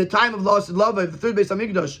 and the time of Lazalavi, the third Beis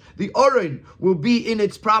HaMikdash, the Oren will be in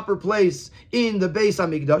its proper place in the Beis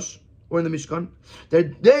HaMikdash, or in the Mishkan. The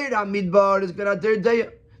Deir HaMidbar is going to Deir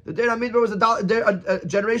Deir. The Deir HaMidbar was a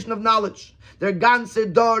generation of knowledge. Their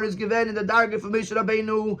ganze Dor is given in the Darge for Moshe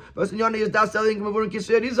Rabbeinu. Was in Yoni is das selling Mavur and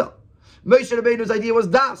Kisei Rizal. Moshe Rabbeinu's idea was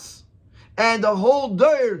das, and the whole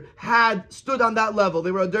Dor had stood on that level.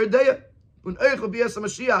 They were a Dor Deir. Und euch ob Yesa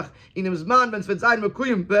Mashiach in dem Zman, wenn es wird sein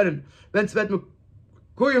Mekuyim werden, wenn es wird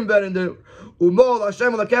Mekuyim werden, der Umol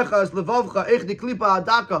Hashem Lakecha es Levavcha Eich di Klipa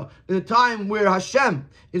Adaka, in the time where Hashem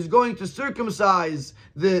is going to circumcise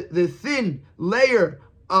the thin layer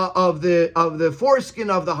of the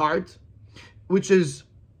foreskin of the heart, which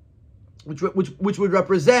would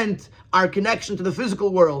represent our connection to the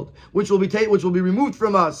physical world, which will be removed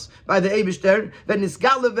from us by the Eibishter. Then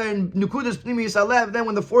Nisgaleven Nukudas Pnimius Alev. Then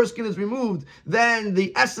when the foreskin is removed, then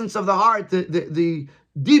the essence of the heart, the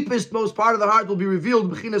deepest, most part of the heart will be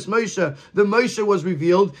revealed. Bechinas Moshe, the Moshe was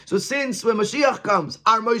revealed. So since when Mashiach comes,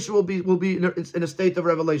 our Moshe will be in a state of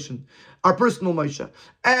revelation, our personal Moshe.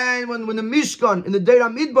 And when the Mishkan in the Deir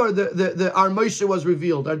HaMidbar, our Moshe was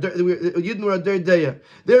revealed. Our Yidden were a Deir Deir.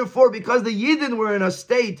 Therefore, because the Yidden were in a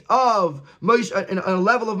state of Moshe, in a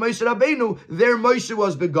level of Moshe Rabbeinu, their Moshe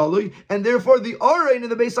was Begalui, and therefore the Oren in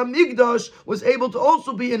the Beis HaMikdash was able to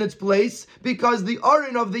also be in its place because the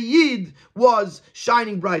Oren of the Yid was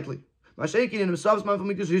shining brightly. The ganze Mal von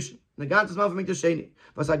Mikdash Sheni.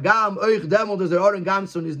 Was agam euch demol, dass der Oren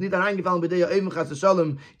ganz und ist nicht reingefallen bei der Eivim Chas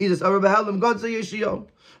Shalom, ist es aber behelm Gott sei Yeshio.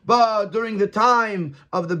 But during the time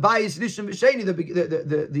of the Bayis Rishon V'Sheni,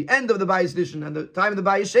 the end of the Bayis Rishon and the time of the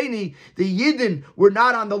Bayis Sheni, the Yidden were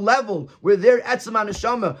not on the level where their Etzem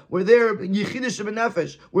HaNeshama, where their Yechidish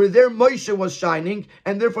B'Nefesh, where their Moshe was shining,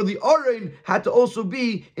 and therefore the Oren had to also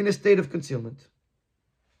be in a state of concealment.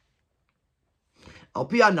 Al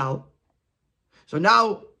Pi Anal. So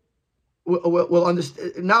now we'll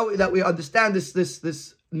understand. Now that we understand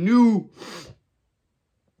this new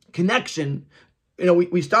connection,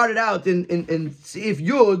 we started out in Seif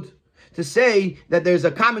Yud to say that there's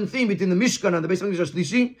a common theme between the Mishkan and the Beis Hamikdash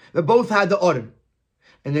Shlishi, that both had the Oren,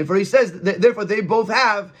 and therefore he says therefore they both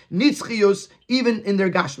have Nitzchius even in their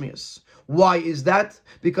Gashmias. Why is that?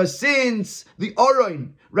 Because since the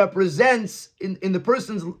Oren represents, in the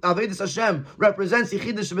person's Avedis Hashem, represents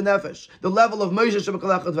Yechidish B'Nefesh, the level of Moshe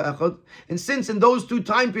Shebekal Echad Ve'echad, and since in those two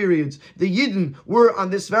time periods, the Yidden were on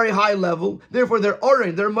this very high level, therefore their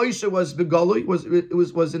Oren, their Moshe was Begalui,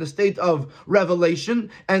 was in a state of revelation,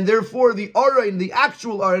 and therefore the Oren, the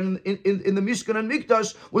actual Oren in the Mishkan and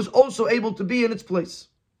Mikdash, was also able to be in its place.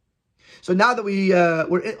 So now that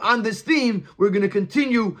we're on this theme, we're going to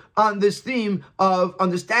continue on this theme of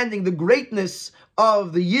understanding the greatness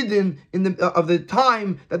of the Yidden of the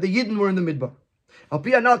time that the Yidden were in the Midbar.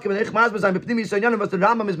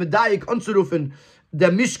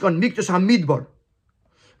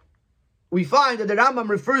 We find that the Rambam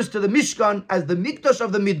refers to the Mishkan as the Mikdash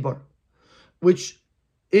of the Midbar, which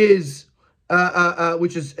is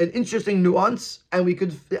which is an interesting nuance, and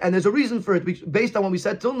there's a reason for it. Based on what we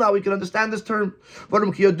said till now, we can understand this term.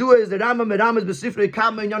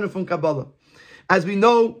 As we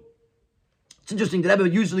know, it's interesting. The Rebbe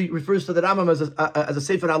usually refers to the Rambam as a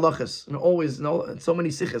sefer halachas, and always, so many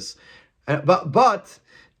sichas. But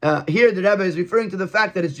here the Rebbe is referring to the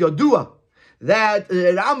fact that it's yodua, that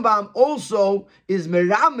Rambam also is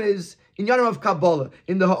merames in Yanam of Kabbalah.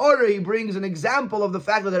 In the Ha'orah, he brings an example of the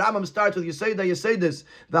fact that the Rambam starts with Yeseda,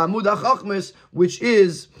 V'amud HaChachmes, which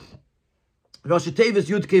is Rosh Tevis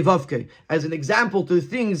Yud Kei Vav Kei, as an example to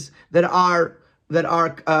things that are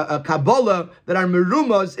Kabbalah, that are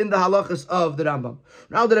merumas in the halachas of the Rambam.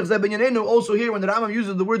 Now, the Rechzeh Ben Yanenu, also here, when the Rambam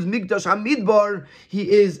uses the words Mikdash HaMidbar,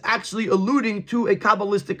 he is actually alluding to a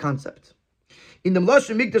Kabbalistic concept. In the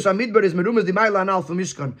Mlashim Mikdash HaMidbar is merumas dimayla anal for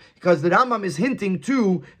Mishkan, because the Rambam is hinting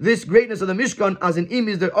to this greatness of the Mishkan as an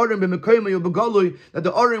imiz that Aron b'mekayma yubegalui, that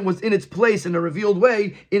the Aron was in its place in a revealed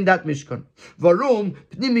way in that Mishkan. Varum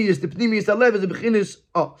pnimiyus the pnimiyus alev is the beginnis.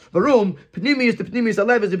 Varum pnimiyus the pnimiyus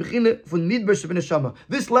alev is the beginning from Midbar Shebineshama.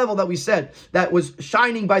 This level that we said that was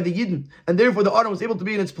shining by the Yidden, and therefore the Aron was able to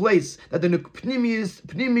be in its place. That the pnimiyus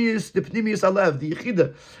the pnimiyus alev, the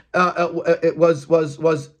Yechida, it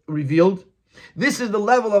was revealed. This is the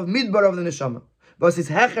level of midbar of the neshama. But it's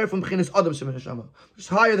hecher from b'chinas Adam shemin neshama, which is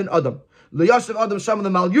higher than Adam. L'yashav Adam shama the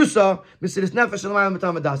mal yusa misiris nefesh l'mayim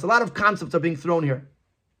matamadas. A lot of concepts are being thrown here.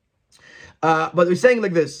 But we're saying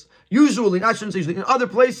like this. Usually, I shouldn't say usually, in other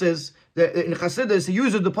places, in Chassidus, he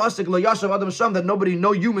uses the pasuk l'yashav Adam sham, that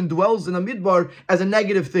no human dwells in a midbar, as a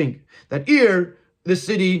negative thing. That here, the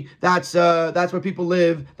city, that's where people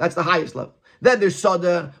live, that's the highest level. Then there's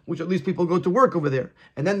Sada, which at least people go to work over there.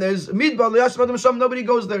 And then there's Midbar, L'yashav Adam Sham, nobody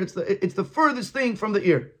goes there. It's the furthest thing from the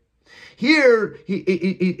ear. Here,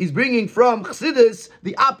 he's bringing from Chassidus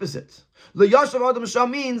the opposite. L'yashav Adam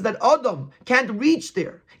Sham means that Adam can't reach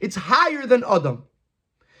there. It's higher than Adam.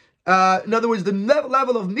 In other words, the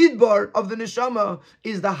level of Midbar of the Neshama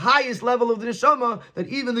is the highest level of the Neshama, that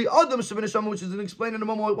even the Adam Shebin Neshama, which is going to explain in a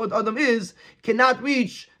moment what Adam is, cannot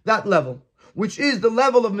reach that level, which is the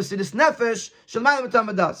level of Mesidus Nefesh, Shalmayim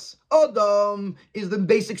Tamadas. Adam is the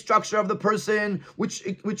basic structure of the person, which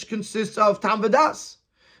consists of Tamvadas.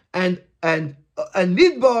 And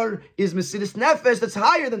Midbar is Mesidus Nefesh, that's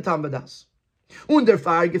higher than Tamvadas.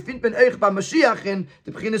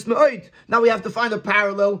 Now we have to find a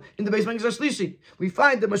parallel in the Beis Medrash Shlishi. We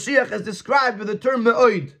find that Mashiach is described with the term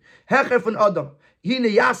Me'oid, Hecher von Adam. To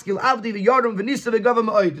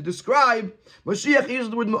describe Mashiach, he uses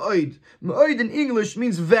the word Ma'od. Ma'od in English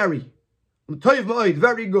means very.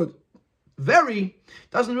 Very good. Very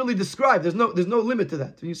doesn't really describe. There's no limit to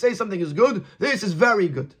that. When you say something is good, this is very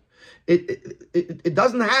good. It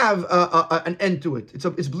doesn't have an end to it.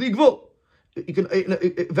 It's bli gvul. You can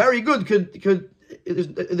very good could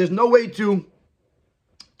there's no way to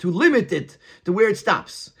limit it to where it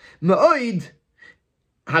stops. Ma'od.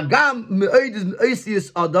 Hagam me'oid is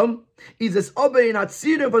me'oisius Adam is as obe in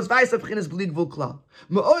atzira was weiß of chines bli gvul klal.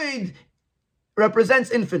 Me'oid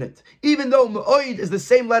represents infinite, even though me'oid is the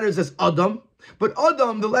same letters as Adam, but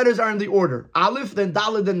Adam, the letters are in the order Aleph, then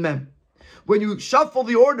Daled, then Mem. When you shuffle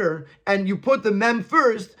the order and you put the Mem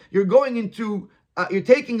first, you're going into you're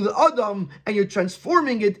taking the Adam and you're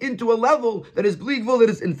transforming it into a level that is bli gvul, that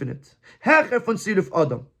is infinite. Hecher von Sirif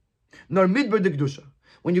Adam nor midbar de kedusha.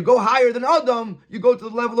 When you go higher than Adam, you go to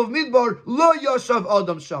the level of Midbar. Lo yashav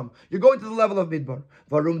Adam sham. You're going to the level of Midbar.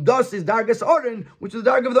 Varum das is dargas Oren, which is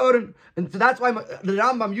the dark of the Oren, and so that's why the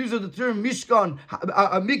Rambam uses the term Mishkan,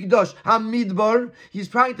 Mikdash, HaMidbar. He's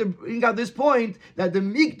trying to bring out this point that the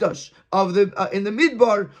Mikdash of the in the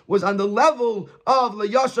Midbar was on the level of Lo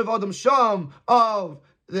yashav Adam sham, of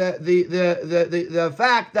the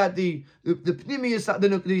fact that the pnimius, the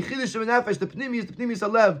chidush of nefesh, the pnimius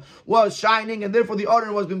alev was shining, and therefore the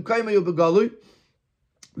Aron was b'mkayma u'begalui,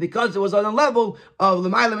 because it was on a level of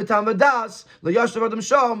l'mayla mitam v'das, l'yashav adam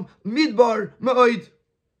sham, midbar ma'oid.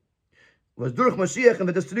 Was durch Mashiach, and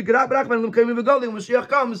the Tzedek Rachman l'mkayma u'begalui, when Mashiach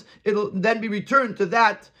comes, it'll then be returned to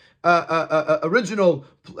that original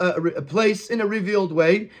place in a revealed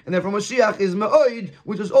way, and therefore Mashiach is ma'oid,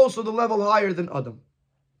 which is also the level higher than Adam.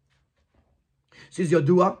 This is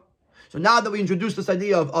Yodua. So now that we introduced this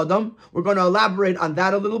idea of Adam, we're going to elaborate on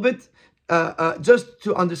that a little bit, just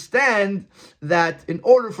to understand that in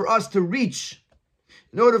order for us to reach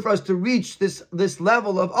this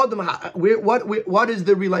level of Adam, what is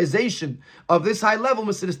the realization of this high level,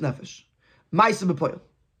 Mesidus Nefesh? Maisa b'poil.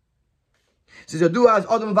 Says Yodua as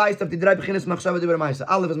Adam weist auf die drei Beginnes Machshava Dibur Maisa.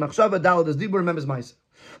 Aleph is Machshava, Daled is Dibur, Mem is Maisa.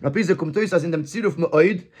 Rapiza kommt uns as in dem Tziruf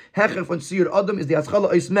Me'oid, Hecher von Tzir Adam is die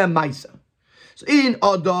Aschala Ois Mem Maisa. So in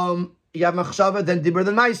Adam, You have machshava, then dibur,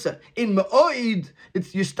 then ma'isa. In ma'oid,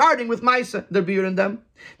 you're starting with ma'isa. They're beer in them.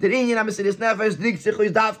 The inyan ha-mesiris nefesh drik tzichu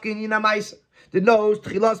is dafke in inyan ma'isa. The nose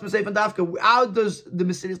tchilas mesef and dafke. How does the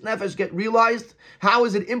mesiris nefesh get realized? How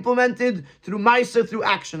is it implemented? Through ma'isa, through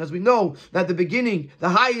action. As we know that the beginning, the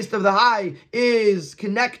highest of the high, is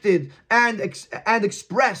connected and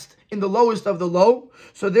expressed in the lowest of the low.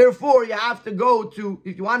 So therefore, you have to go to,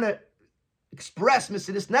 if you want to express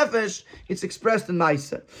Mesiris Nefesh, it's expressed in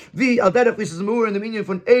Maisa. In the meaning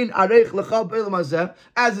von ein arech lechal b'olam hazeh,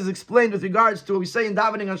 as is explained with regards to what we say in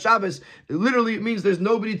davening on Shabbos. Literally, it means there's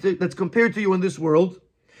nobody that's compared to you in this world.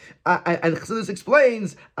 And Chassidus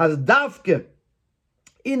explains as davke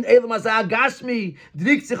in elam hazeh gashmi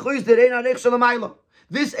drik zichus der ein arech shalamayla.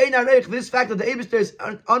 This ein arech, this fact that the Eibishter is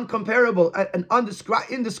uncomparable and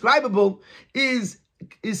indescribable, is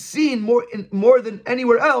seen more than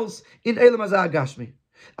anywhere else in Elam Hazeh Gashmi.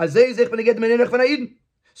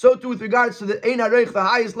 So too with regards to the Ein Arech, the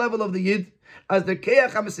highest level of the Yid, as the Keach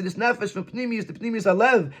HaMesiris Nefesh from Pnimis, the Pnimis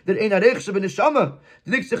Alev, the Ein Arech Shebeneshama,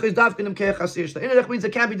 the Niksich is Davkin im Keach HaSir. The Ein Arech means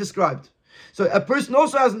it can't be described. So a person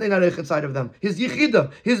also has an Ein Arech inside of them. His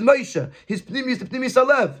Yechida, his Moshe, his Pnimis, the Pnimis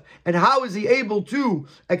Alev. And how is he able to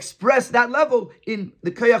express that level in the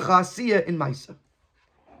Keach HaSir in Maisa?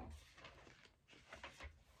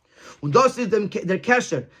 Und das ist der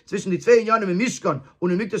Kesher zwischen die zwei Jahren im Mishkan und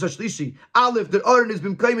im Mikdash HaShlishi. Aleph, der Oren ist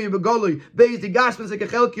beim Kaimei Begoloi, Beis, die Gaspen, the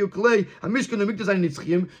Chelek, Klei, and Mishkan und Mikdash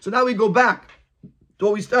HaNitzchim. So now we go back to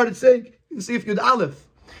what we started saying. You see if you'd Aleph,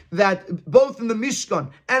 that both in the Mishkan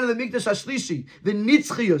and in the Mikdash HaShlishi, the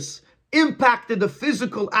Nitzchius impacted the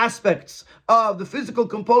physical aspects of the physical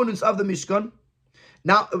components of the Mishkan.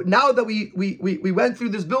 Now that we went through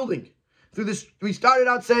this building, we started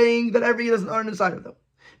out saying that every has an Oren inside of them.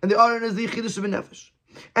 And the Aron is the Yichidush of Nefesh.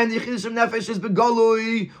 And the Yichidush of Nefesh is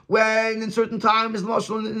Begolui when in certain times, in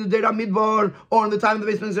the Deir HaMidbar, or in the time of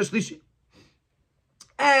the basement is Shlishi.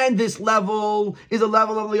 And this level is a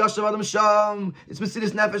level of Liyashav Adam Sham. It's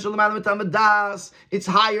Mesiris Nefesh Olaman Metamadas. It's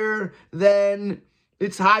higher than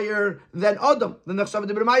Adam, than Nechshav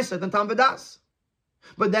Dibur Maisa, than Tam Vedas.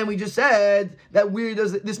 But then we just said that where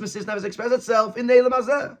does this Mesiris Nefesh express itself? In the Elam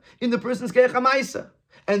Hazeh, in the person's Keach HaMaisa.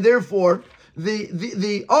 And therefore,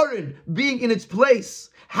 the Aron being in its place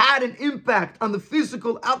had an impact on the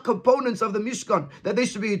physical components of the Mishkan, that they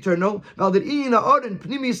should be eternal. Now that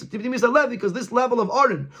because this level of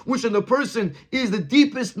Aron, which in the person is the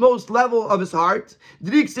deepest, most level of his heart,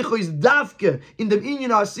 in the Inyan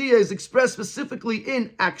Asiya is expressed specifically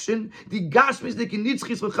in action. The Gashmis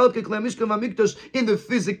in the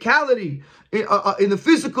physicality, in the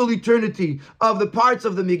physical eternity of the parts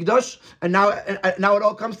of the Mikdash, and now it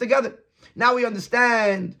all comes together. Now we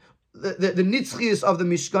understand the nitzchius of the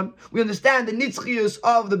Mishkan. We understand the nitzchius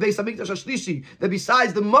of the Beis HaMikdash HaShlishi, that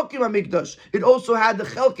besides the Mokim HaMikdash, it also had the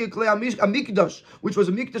Chelke Klei HaMikdash, which was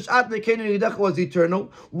a Mikdash Adnei Kenan Yidech, was eternal.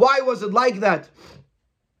 Why was it like that?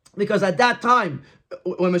 Because at that time,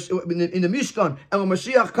 when in the Mishkan, and when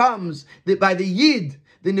Mashiach comes, by the Yid,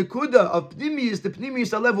 the Nekuda of Pnimis, the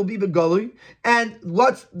Pnimis Alev will be Begolui. And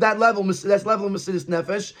what's that level? That's level of Mesiris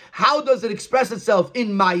Nefesh. How does it express itself in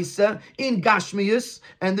Maisa, in Gashmius?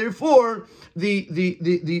 And therefore, the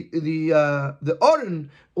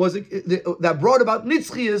Oren was that brought about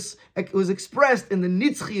Nitzchius, it was expressed in the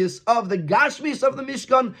Nitzchius of the Gashmius of the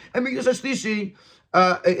Mishkan and Mikdash HaShlishi,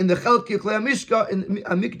 in the Chelek Klei Mishkan, in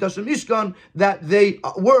Mikdash and Mishkan, that they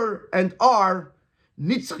were and are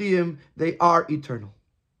Nitzchiyim, they are eternal.